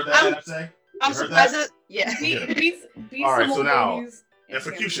heard that, say? I'm surprised. Yeah. All right, so now,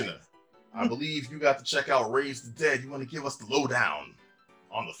 Executioner, I believe you got to check out Raise the Dead. You want to give us the lowdown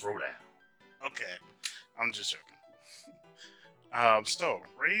on the throwdown. Okay. I'm just joking. So,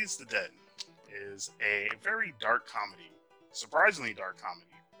 Raise the Dead is a very dark comedy, surprisingly dark comedy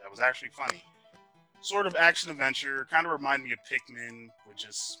that was actually funny. Sort of action adventure, kind of reminded me of Pikmin with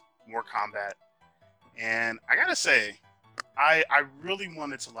just more combat. And I gotta say, I really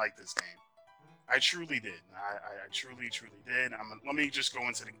wanted to like this game. I truly did. I truly, truly did. Let me just go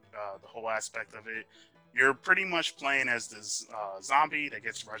into the whole aspect of it. You're pretty much playing as this zombie that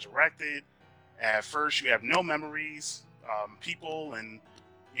gets resurrected. At first, you have no memories. People and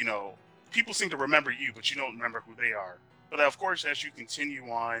you know people seem to remember you, but you don't remember who they are. But of course, as you continue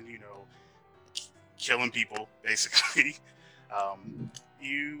on, killing people basically,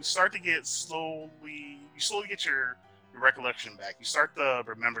 you start to get slowly. You slowly get your recollection back. You start to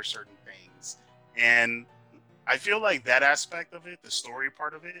remember certain things, and I feel like that aspect of it, the story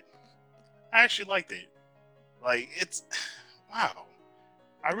part of it, I actually liked it. Like it's wow.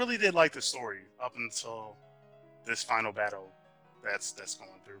 I really did like the story up until this final battle that's going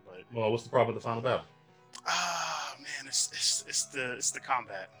through. But Well, what's the problem with the final battle? man, it's the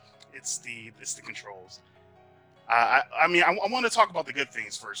combat. It's the controls. I want to talk about the good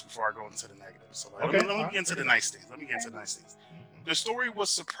things first before I go into the negatives. So like, Okay, let me alright, get into the okay. nice things. Let me get into the nice things. The story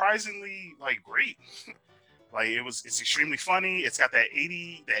was surprisingly like great. Like it's extremely funny. It's got that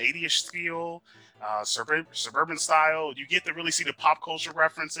 80ish feel, suburban style. You get to really see the pop culture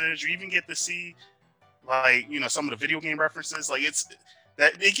references. You even get to see like some of the video game references. Like it's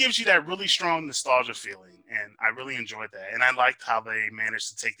that it gives you that really strong nostalgia feeling, and I really enjoyed that. And I liked how they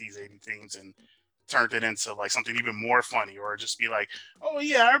managed to take these 80 themes and turned it into like something even more funny, or just be like, oh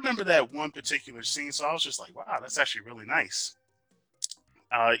yeah, I remember that one particular scene. So I was just like, wow, that's actually really nice.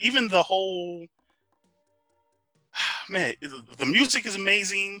 Even the whole man, the music is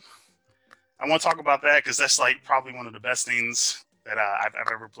amazing. I want to talk about that because that's like probably one of the best things that I've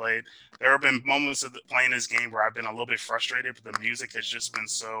ever played. There have been moments of playing this game where I've been a little bit frustrated, but the music has just been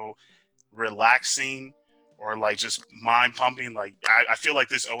so relaxing or like just mind pumping. Like I feel like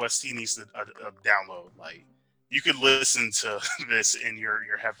this OST needs to download. Like you could listen to this in your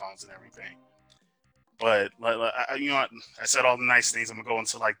headphones and everything. But I said all the nice things. I'm gonna go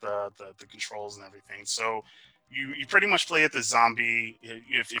into like the controls and everything. So you pretty much play at the zombie.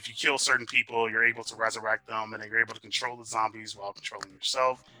 If you kill certain people, you're able to resurrect them, and then you're able to control the zombies while controlling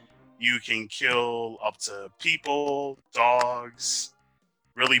yourself. You can kill up to people, dogs,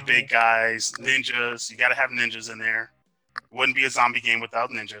 really big guys, ninjas. You gotta have ninjas in there. It wouldn't be a zombie game without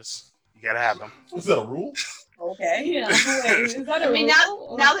ninjas. You gotta have them. Was that a rule? Okay. Yeah. Wait, is that a I mean,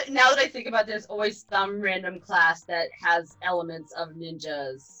 rule? now that I think about it, there's always some random class that has elements of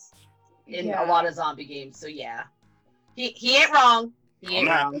ninjas in a lot of zombie games. So yeah, he ain't wrong. He ain't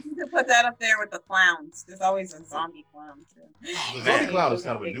I'm not. wrong. You could put that up there with the clowns. There's always a zombie clown too. The Man. zombie clown is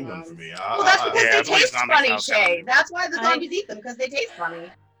kind of a new one for me. Well, that's because Yeah, I they believe taste zombie funny, clown's kinda Shay. new. That's why the zombies eat them, because they taste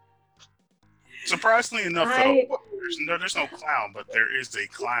funny. Surprisingly enough, I- though, there's no clown, but there is a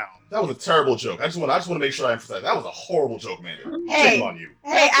clown. That was a terrible joke. I just want to make sure I emphasize that was a horrible joke, man. Hey. Shame on you.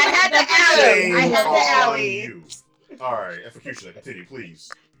 Hey, I had the Shame alley. I had the on alley. you. All right, executioner, continue,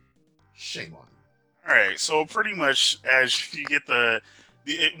 please. Shame on you. All right, so pretty much as you get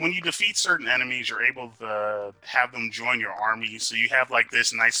when you defeat certain enemies, you're able to have them join your army. So you have like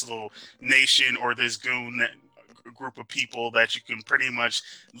this nice little nation or this group of people that you can pretty much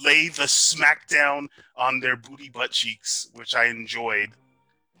lay the smackdown on their booty butt cheeks, which I enjoyed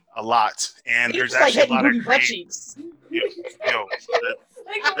a lot. And there's It's like actually a hitting lot of booty butt great, cheeks.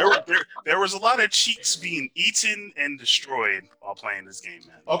 there was a lot of cheeks being eaten and destroyed while playing this game,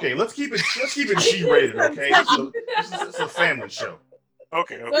 man. Okay, let's keep it G-rated. Okay, this is a family show.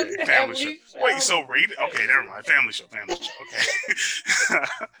 Okay, That's a family show. family show. Wait, so rated? Okay, never mind. Family show. Okay.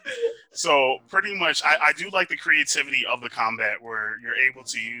 So pretty much, I do like the creativity of the combat where you're able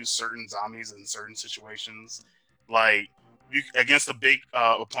to use certain zombies in certain situations. Like against the big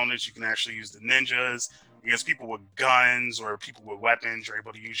opponents, you can actually use the ninjas. Against people with guns or people with weapons, you're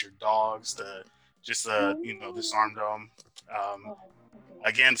able to use your dogs to just disarm them.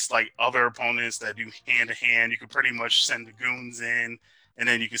 Against like other opponents that do hand to hand, you can pretty much send the goons in, and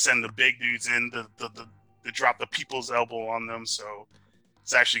then you can send the big dudes in to drop the people's elbow on them. So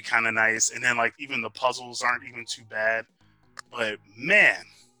it's actually kind of nice. And then like even the puzzles aren't even too bad. But man,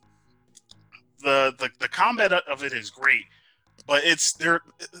 the combat of it is great. But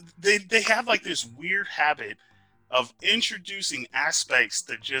they have like this weird habit of introducing aspects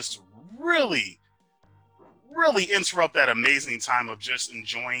that just really interrupt that amazing time of just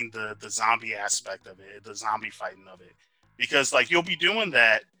enjoying the zombie aspect of it, the zombie fighting of it. Because like you'll be doing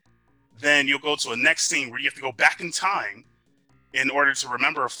that, then you'll go to a next scene where you have to go back in time in order to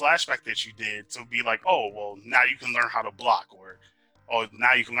remember a flashback that you did, to be like, oh, well, now you can learn how to block, or oh,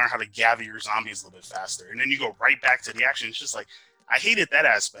 now you can learn how to gather your zombies a little bit faster. And then you go right back to the action. It's just like, I hated that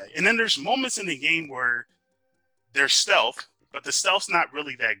aspect. And then there's moments in the game where there's stealth, but the stealth's not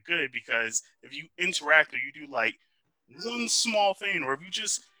really that good, because if you interact or you do like one small thing, or if you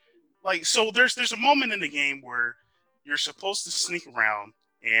just like, so there's a moment in the game where you're supposed to sneak around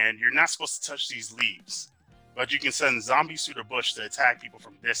and you're not supposed to touch these leaves, but you can send zombies through the bush to attack people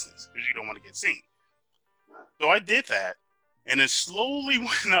from distance because you don't want to get seen. So I did that, and then slowly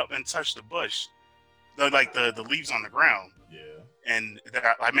went up and touched the bush, the leaves on the ground. Yeah. And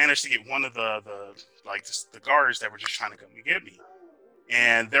I managed to get one of the guards that were just trying to come and get me.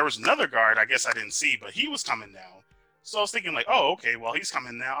 And there was another guard I guess I didn't see, but he was coming down. So I was thinking like, oh, okay, well, he's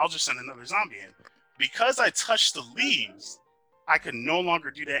coming now. I'll just send another zombie in. Because I touched the leaves, I could no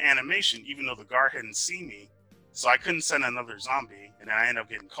longer do that animation, even though the guard hadn't seen me. So I couldn't send another zombie, and then I ended up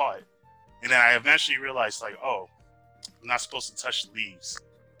getting caught. And then I eventually realized, like, oh, I'm not supposed to touch the leaves.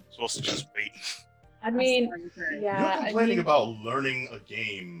 I'm supposed to just wait. I mean, You're yeah. complaining about learning a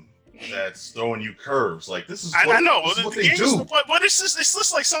game that's throwing you curves. Like, this is I know. This is what The they game do. But it's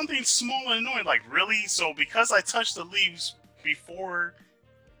just like something small and annoying. Like, really? So because I touched the leaves before,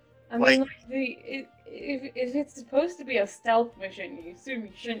 I mean, if it's supposed to be a stealth mission, you assume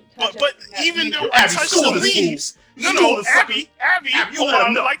you shouldn't touch but it. even though Abby, I touched school the this fool. leaves, School no, this sucker. Abby, Abby, you hold let on,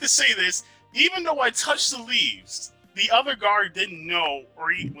 him know. I'd like to say this. Even though I touched the leaves, the other guard didn't know,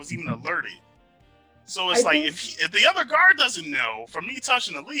 or he was even alerted. So it's if the other guard doesn't know from me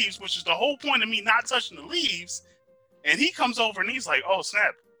touching the leaves, which is the whole point of me not touching the leaves, and he comes over and he's like, oh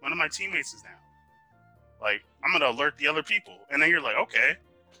snap, one of my teammates is down. Like, I'm gonna alert the other people. And then you're like, okay,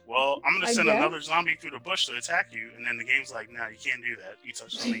 well, I'm gonna send another zombie through the bush to attack you. And then the game's like, nah, you can't do that. You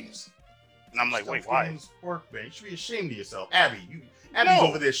touch the leaves. And I'm like, wait, why? Work, man. You should be ashamed of yourself. Abby's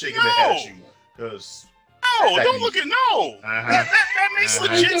over there shaking her head at you. Because no, don't look at that makes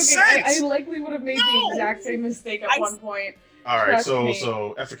legit sense. I likely would have made the exact same mistake at one point. All right,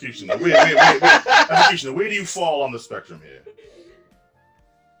 so Executioner, Executioner, where do you fall on the spectrum here?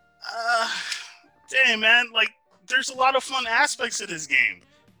 Damn, man, like, there's a lot of fun aspects of this game,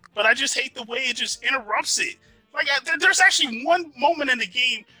 but I just hate the way it just interrupts it. Like, there's actually one moment in the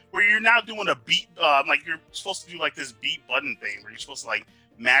game where you're now doing a beat, like you're supposed to do like this beat button thing where you're supposed to like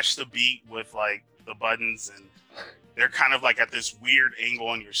match the beat with like the buttons, and they're kind of like at this weird angle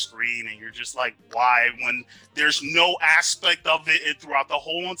on your screen, and you're just like, why, when there's no aspect of it throughout the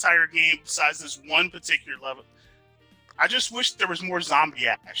whole entire game besides this one particular level. I just wish there was more zombie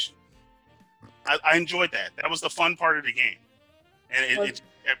action. I enjoyed that. That was the fun part of the game, and it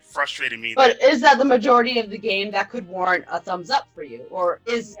frustrated me. But is that the majority of the game that could warrant a thumbs up for you, or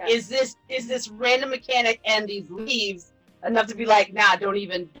is this random mechanic and these leaves enough to be like, nah, don't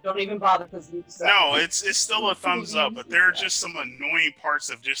even bother because no, it's still a thumbs up, but there are just some annoying parts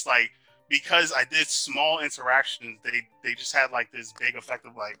of just like, because I did small interactions, they just had like this big effect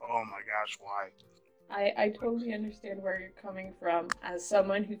of like, oh my gosh, why? I totally understand where you're coming from. As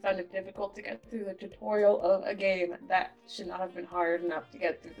someone who found it difficult to get through the tutorial of a game that should not have been hard enough to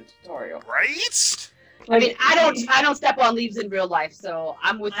get through the tutorial. Right? I mean, I don't step on leaves in real life, so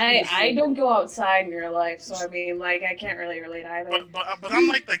I'm with you. I don't go outside in real life, so I mean, like, I can't really relate either. But I'm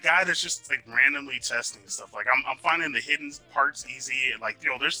like the guy that's just like randomly testing stuff. Like, I'm finding the hidden parts easy. Like,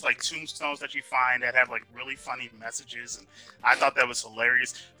 there's like tombstones that you find that have like really funny messages, and I thought that was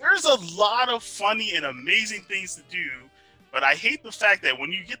hilarious. There's a lot of funny and amazing things to do, but I hate the fact that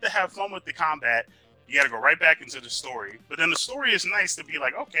when you get to have fun with the combat, you got to go right back into the story. But then the story is nice to be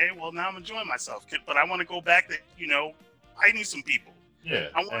like, okay, well, now I'm enjoying myself. But I want to go back to, I need some people. Yeah.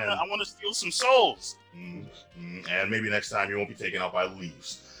 I want to steal some souls. And maybe next time you won't be taken out by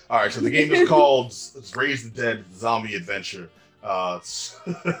leaves. All right, so the game is called Raise the Dead Zombie Adventure. It's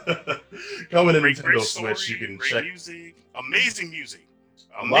coming to Nintendo Switch. You can check. Music, amazing music.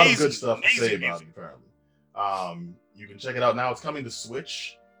 A lot of good stuff to say about it, apparently. You can check it out now. It's coming to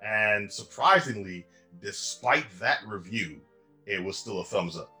Switch. And surprisingly, despite that review, it was still a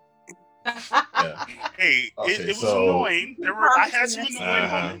thumbs up. Yeah. Hey, okay, it was annoying. I had some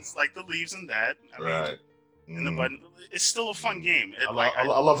annoying moments, like the leaves and that. Right. And the button. It's still a fun game. I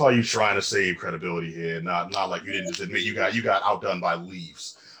love how you're trying to save credibility here. Not like you didn't just admit you got outdone by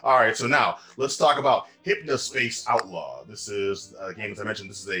leaves. All right, so now let's talk about Hypnospace Outlaw. This is a game, as I mentioned.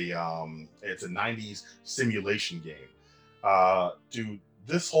 This is it's a '90s simulation game. Dude.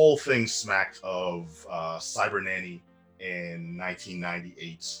 This whole thing smacked of Cyber Nanny in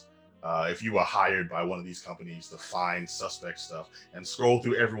 1998. If you were hired by one of these companies to find suspect stuff and scroll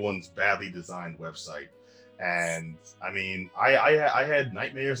through everyone's badly designed website And I mean, I had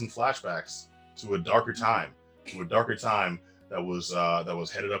nightmares and flashbacks to a darker time, that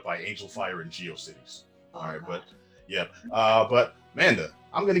was headed up by Angel Fire and GeoCities. All right, but yeah, but Amanda,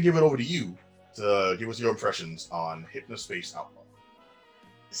 I'm gonna give it over to you to give us your impressions on Hypnospace Outlaw.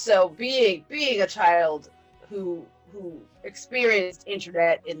 So being a child who experienced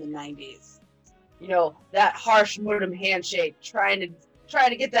internet in the 90s, you know, that harsh modem handshake, trying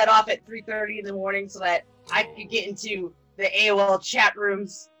to get that off at 3:30 in the morning so that I could get into the AOL chat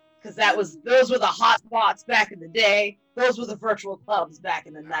rooms, because those were the hot spots back in the day. Those were the virtual clubs back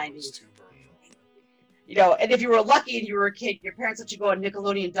in the 90s. You know, and if you were lucky and you were a kid, your parents let you go on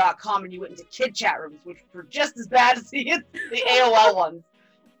Nickelodeon.com and you went into kid chat rooms, which were just as bad as the AOL ones.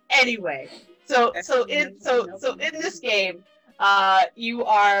 Anyway, so in this game, you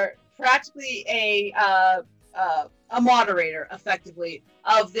are practically a moderator, effectively,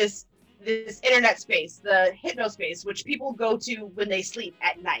 of this internet space, the Hypnospace, which people go to when they sleep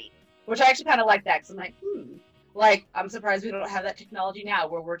at night. Which I actually kind of like that, because I'm like, like, I'm surprised we don't have that technology now,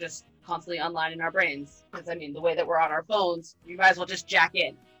 where we're just constantly online in our brains. Because I mean, the way that we're on our phones, you might as well just jack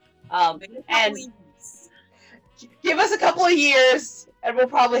in. And give us a couple of years, and we'll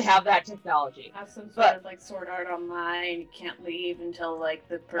probably have that technology. Have some sort of like Sword Art Online. You can't leave until like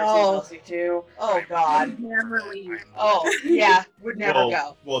the person tells you to. Oh God, Never leave. Oh yeah, would never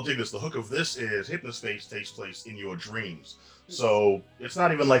go. Well, dig this. The hook of this is Hypnospace takes place in your dreams. So it's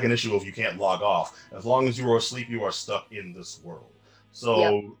not even like an issue of you can't log off. As long as you are asleep, you are stuck in this world.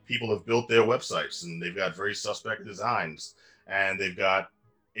 So people have built their websites, and they've got very suspect designs, and they've got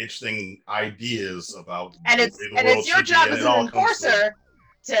interesting ideas about and it's your job as an enforcer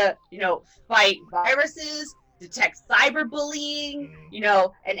to, you know, fight viruses, detect cyberbullying, you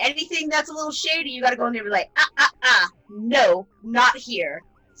know, and anything that's a little shady, you got to go in there and be like, no, not here.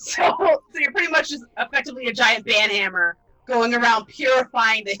 So you're pretty much just effectively a giant banhammer going around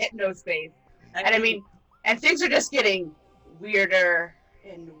purifying the Hypnospace. And I mean, and things are just getting weirder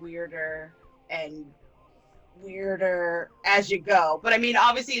and weirder and weirder as you go. But I mean,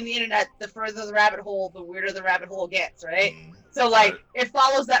 obviously in the internet, the further the rabbit hole, the weirder the rabbit hole gets, right? So like, it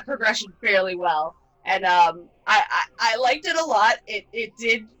follows that progression fairly well. And I liked it a lot. It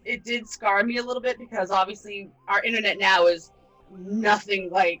did scar me a little bit, because obviously our internet now is nothing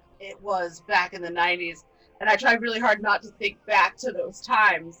like it was back in the 90s. And I tried really hard not to think back to those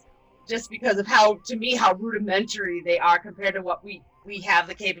times, just because of how rudimentary they are compared to what we have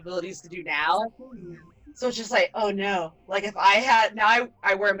the capabilities to do now. So it's just like, oh no, like if I had, now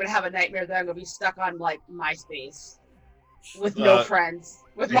I worry I'm going to have a nightmare that I'm going to be stuck on like MySpace with no friends,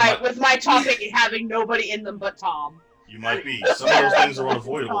 with my topic having nobody in them but Tom. You might be. Some of those things are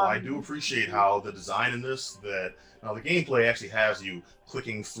unavoidable. I do appreciate how the design in this, that now the gameplay actually has you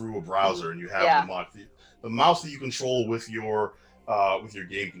clicking through a browser, and you have the mouse that you control with your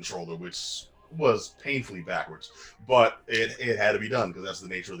game controller, which was painfully backwards, but it had to be done because that's the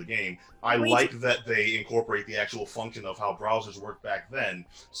nature of the game. I like that they incorporate the actual function of how browsers worked back then.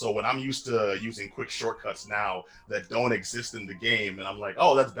 So when I'm used to using quick shortcuts now that don't exist in the game, and I'm like,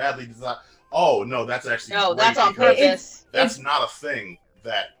 oh, that's badly designed. Oh no, that's actually that's on purpose. That's not a thing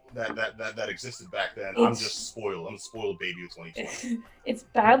that existed back then. I'm just spoiled. I'm a spoiled baby of 2020. It's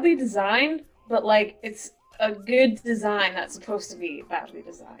badly designed, but like it's a good design that's supposed to be badly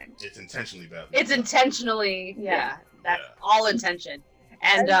designed. It's intentionally badly. It's intentionally, that's all intention.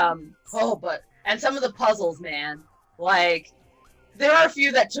 And and some of the puzzles, man, like there are a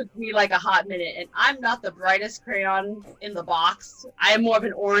few that took me like a hot minute, and I'm not the brightest crayon in the box. I am more of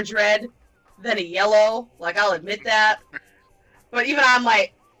an orange red than a yellow. Like, I'll admit that. But even I'm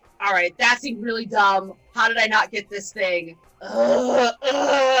like, all right, that seemed really dumb. How did I not get this thing?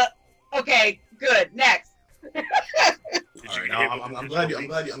 Okay, good. Next. Right, now, I'm glad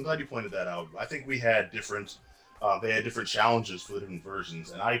you pointed that out. I think we had different challenges for the different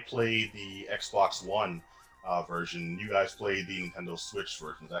versions, and I played the Xbox One version. You guys played the Nintendo Switch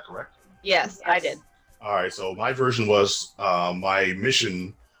version. Is that correct? Yes, I did. All right. So my version was my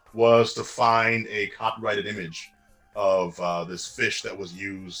mission was to find a copyrighted image of this fish that was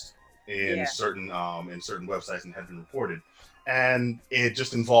used in certain websites and had been reported. And it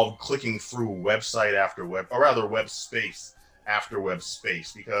just involved clicking through website after web space after web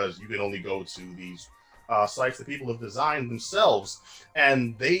space, because you can only go to these sites that people have designed themselves.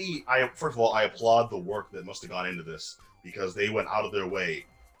 And first of all, I applaud the work that must have gone into this, because they went out of their way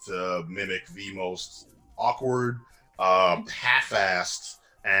to mimic the most awkward, half-assed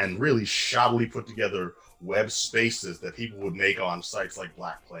and really shoddily put together web spaces that people would make on sites like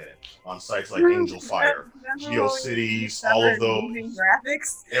Black Planet, on sites like Angel Fire, GeoCities, all of those,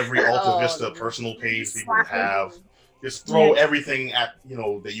 graphics. every Alta Vista personal page people would have. Just throw everything at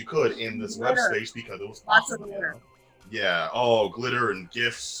that you could in this web space because it was lots of awesome, glitter. Yeah, oh, glitter and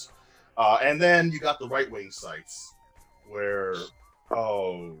GIFs. And then you got the right-wing sites where,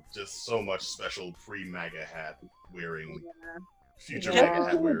 just so much special pre-MAGA hat wearing, future MAGA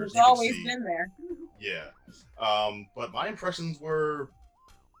hat wearers. It's always been there. Yeah. But my impressions were,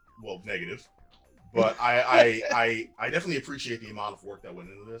 negative. But I definitely appreciate the amount of work that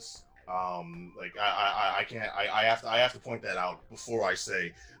went into this. I have to point that out before I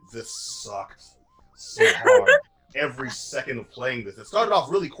say this sucked so hard. Every second of playing this, it started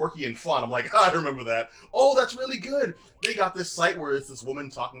off really quirky and fun. I'm like, I remember that. Oh, that's really good. They got this site where it's this woman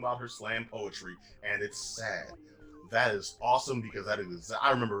talking about her slam poetry, and it's sad. That is awesome because that is.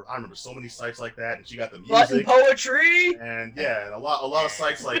 I remember so many sites like that, and she got the music, button poetry, and a lot of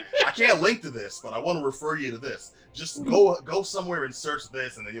sites like I can't link to this, but I want to refer you to this. Just go somewhere and search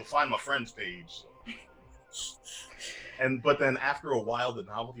this, and then you'll find my friend's page. But then after a while, the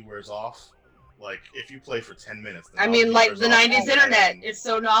novelty wears off. Like if you play for 10 minutes, I mean, like the '90s internet, it's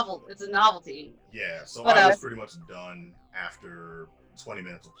so novel. It's a novelty. Yeah, so I was pretty much done after 20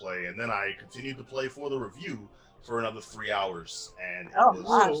 minutes of play, and then I continued to play for the review for another 3 hours, and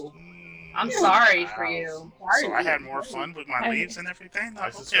I'm sorry for you. So I had more fun with my leaves and everything. I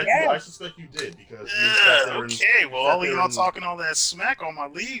suspect you did because all of y'all talking all that smack on my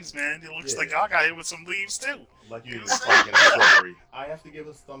leaves, man. It looks like y'all got hit with some leaves too. Like you like in a strawberry. I have to give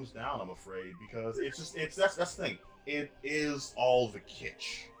us thumbs down, I'm afraid, because that's the thing. It is all the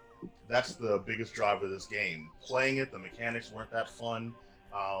kitsch. That's the biggest drive of this game. Playing it, the mechanics weren't that fun.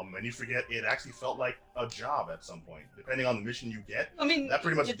 And you forget it actually felt like a job at some point, depending on the mission you get. I mean, that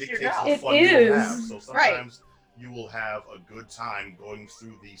pretty much dictates how it fun you will have. is. So sometimes you will have a good time going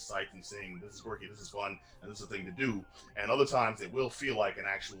through these sites and saying, this is quirky, this is fun, and this is a thing to do. And other times it will feel like an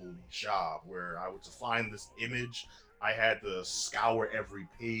actual job where to find this image, I had to scour every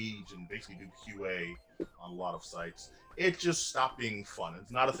page and basically do QA on a lot of sites. It just stopped being fun.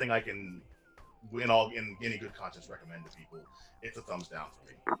 It's not a thing I can, in any good conscience, recommend to people. It's a thumbs down for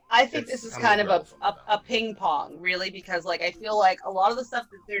me. I think this is kind of a ping pong, really, because I feel like a lot of the stuff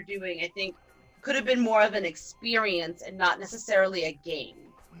that they're doing, I think, could have been more of an experience and not necessarily a game.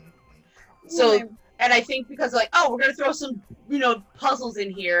 Mm-hmm. So, and I think because we're going to throw some, puzzles in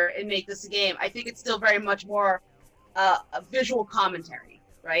here and make this a game. I think it's still very much more a visual commentary,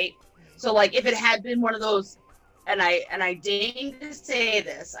 right? So, if it had been one of those, and I deign to say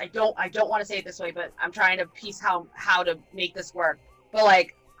this, I don't want to say it this way, but I'm trying to piece how to make this work. But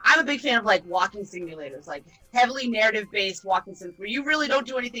I'm a big fan of walking simulators, heavily narrative based walking sims where you really don't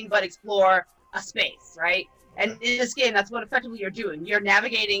do anything but explore a space, right? And in this game, that's what effectively you're doing. You're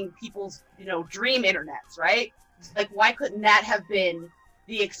navigating people's, dream internets, right? Why couldn't that have been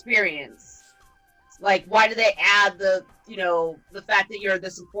the experience? Why do they add the fact that you're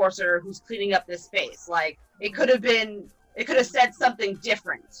this enforcer who's cleaning up this space? It could have said something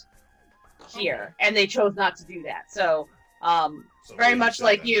different here, and they chose not to do that. So very much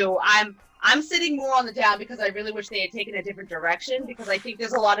like you, I'm sitting more on the down because I really wish they had taken a different direction, because I think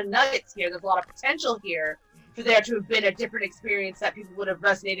there's a lot of nuggets here. There's a lot of potential here for there to have been a different experience that people would have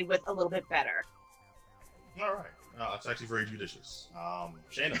resonated with a little bit better. All right. That's actually very judicious.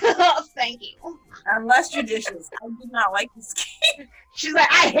 Shayna. Thank you. I'm less judicious. I did not like this game. She's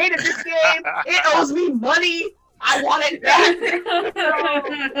like, I hated this game. It owes me money. I want it back.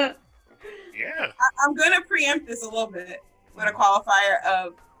 Yeah. I'm going to preempt this a little bit with a qualifier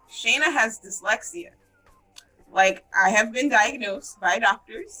of Shayna has dyslexia. I have been diagnosed by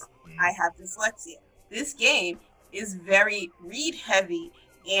doctors. I have dyslexia. This game is very read heavy,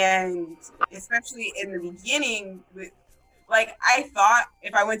 and especially in the beginning, I thought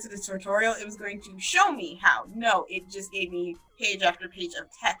if I went to the tutorial, it was going to show me how. No, it just gave me page after page of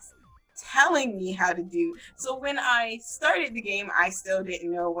text telling me how to do. So when I started the game, I still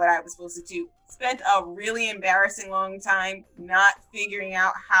didn't know what I was supposed to do. Spent a really embarrassing long time not figuring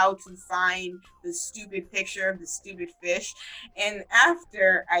out how to find the stupid picture of the stupid fish. And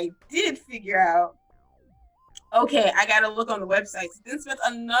after I did figure out, okay, I gotta look on the websites, then spent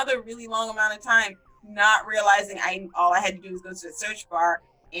another really long amount of time not realizing all I had to do was go to the search bar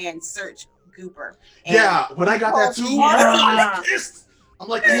and search Gooper. And when I got that too, I was pissed. I'm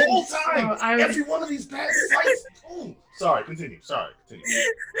like, the whole time, every one of these bad sites. Oh, sorry, continue.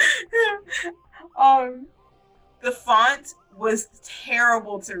 The font was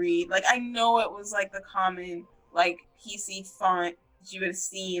terrible to read. I know it was the common PC font that you would have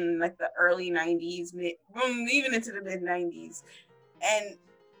seen like the early 90s, even into the mid 90s. And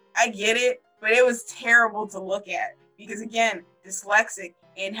I get it, but it was terrible to look at because, again, dyslexic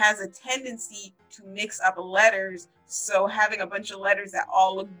and has a tendency to mix up letters. So having a bunch of letters that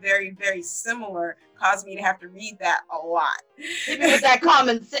all look very, very similar caused me to have to read that a lot. Even with that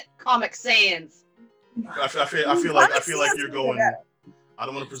Comic Sans. I feel like you're going. I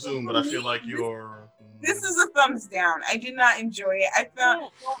don't want to presume, but I feel like you're. This is a thumbs down. I did not enjoy it.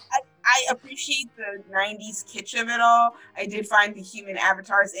 I appreciate the 90s kitsch of it all. I did find the human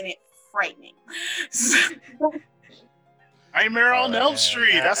avatars in it frightening. Nightmare on Elm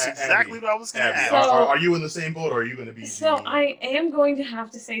Street. That's exactly what I was going to ask. Are you in the same boat, or are you going to be? So I am going to have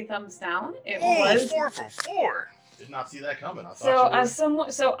to say thumbs down. It was 4 for 4. Did not see that coming. I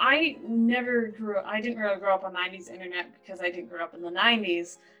thought I never grew up. I didn't really grow up on 90s internet because I didn't grow up in the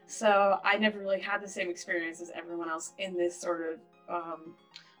 90s. So I never really had the same experience as everyone else in this sort of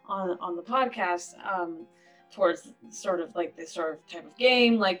on the podcast towards sort of like this sort of type of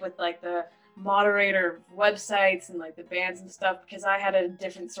game, like with like the moderator websites and like the bands and stuff, because I had a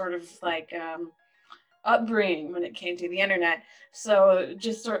different sort of like upbringing when it came to the internet. So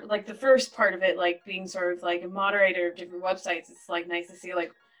just sort of like the first part of it, like being sort of like a moderator of different websites, it's like nice to see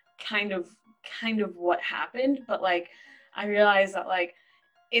like kind of what happened. But like I realized that like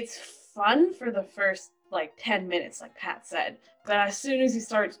it's fun for the first like 10 minutes, like Pat said, but as soon as he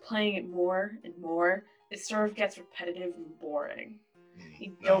starts playing it more and more, it sort of gets repetitive and boring.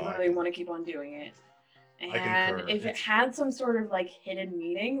 You don't really want to keep on doing it. And if it had some sort of like hidden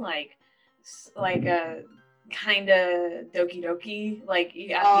meaning, like a kind of Doki Doki, like at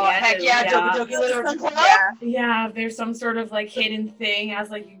the end. Heck yeah, Doki Doki Literature Club. Yeah, if there's some sort of like hidden thing as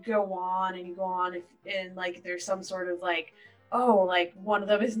like you go on and like there's some sort of like, oh, like one of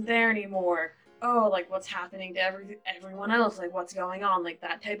them isn't there anymore. Oh, like what's happening to everyone else? Like what's going on? Like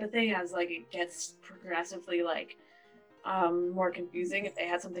that type of thing, as like it gets progressively like more confusing. If they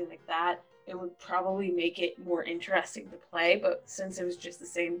had something like that, it would probably make it more interesting to play. But since it was just the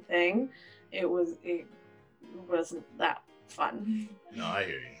same thing, it wasn't that fun. No, I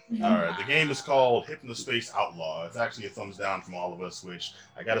hear you. All right, the game is called Hypnospace Outlaw. It's actually a thumbs down from all of us, which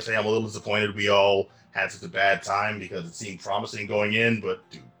I gotta say I'm a little disappointed we all had such a bad time because it seemed promising going in, but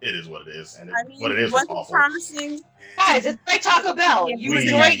dude, it is what it is, and what it is was awful. Promising. Guys, it's like Taco Bell. You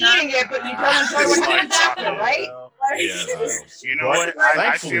enjoy eating it, but you don't enjoy what happens after, right? You know what?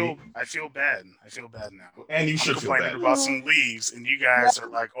 I feel bad. I feel bad now. And you should feel bad. Complaining about some leaves, and you guys are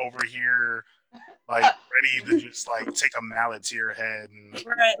like over here, like ready to just like take a mallet to your head. And...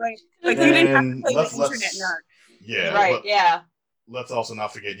 Right, like you didn't have to play the internet nerd. Yeah. Right. Yeah. Let's also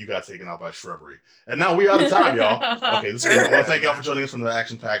not forget you got taken out by shrubbery. And now we're out of time, y'all. Okay, I want to thank y'all for joining us from the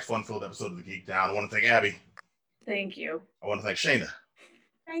action-packed, fun-filled episode of the Geek Down. I want to thank Abby. Thank you. I want to thank Shayna.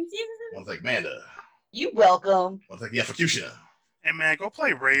 Thank you. I want to thank Amanda. You welcome. I want to thank the Efficutia. Hey man, go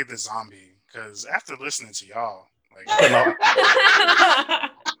play Raid the Zombie, because after listening to y'all, like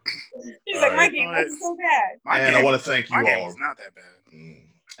he's like, my game wasn't so bad. I want to thank you all. My game was not that bad.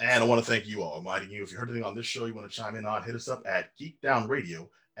 And I want to thank you all. Reminding you, if you heard anything on this show you want to chime in on, hit us up at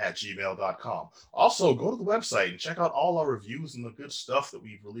geekdownradio@gmail.com. Also, go to the website and check out all our reviews and the good stuff that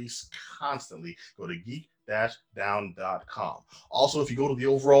we release constantly. Go to geek-down.com. Also, if you go to the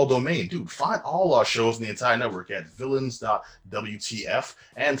overall domain, dude, find all our shows in the entire network at villains.wtf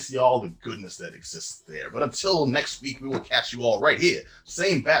and see all the goodness that exists there. But until next week, we will catch you all right here.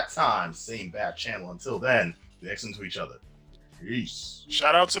 Same bat time, same bat channel. Until then, be excellent to each other. Peace.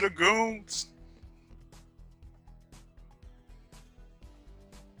 Shout out to the goons.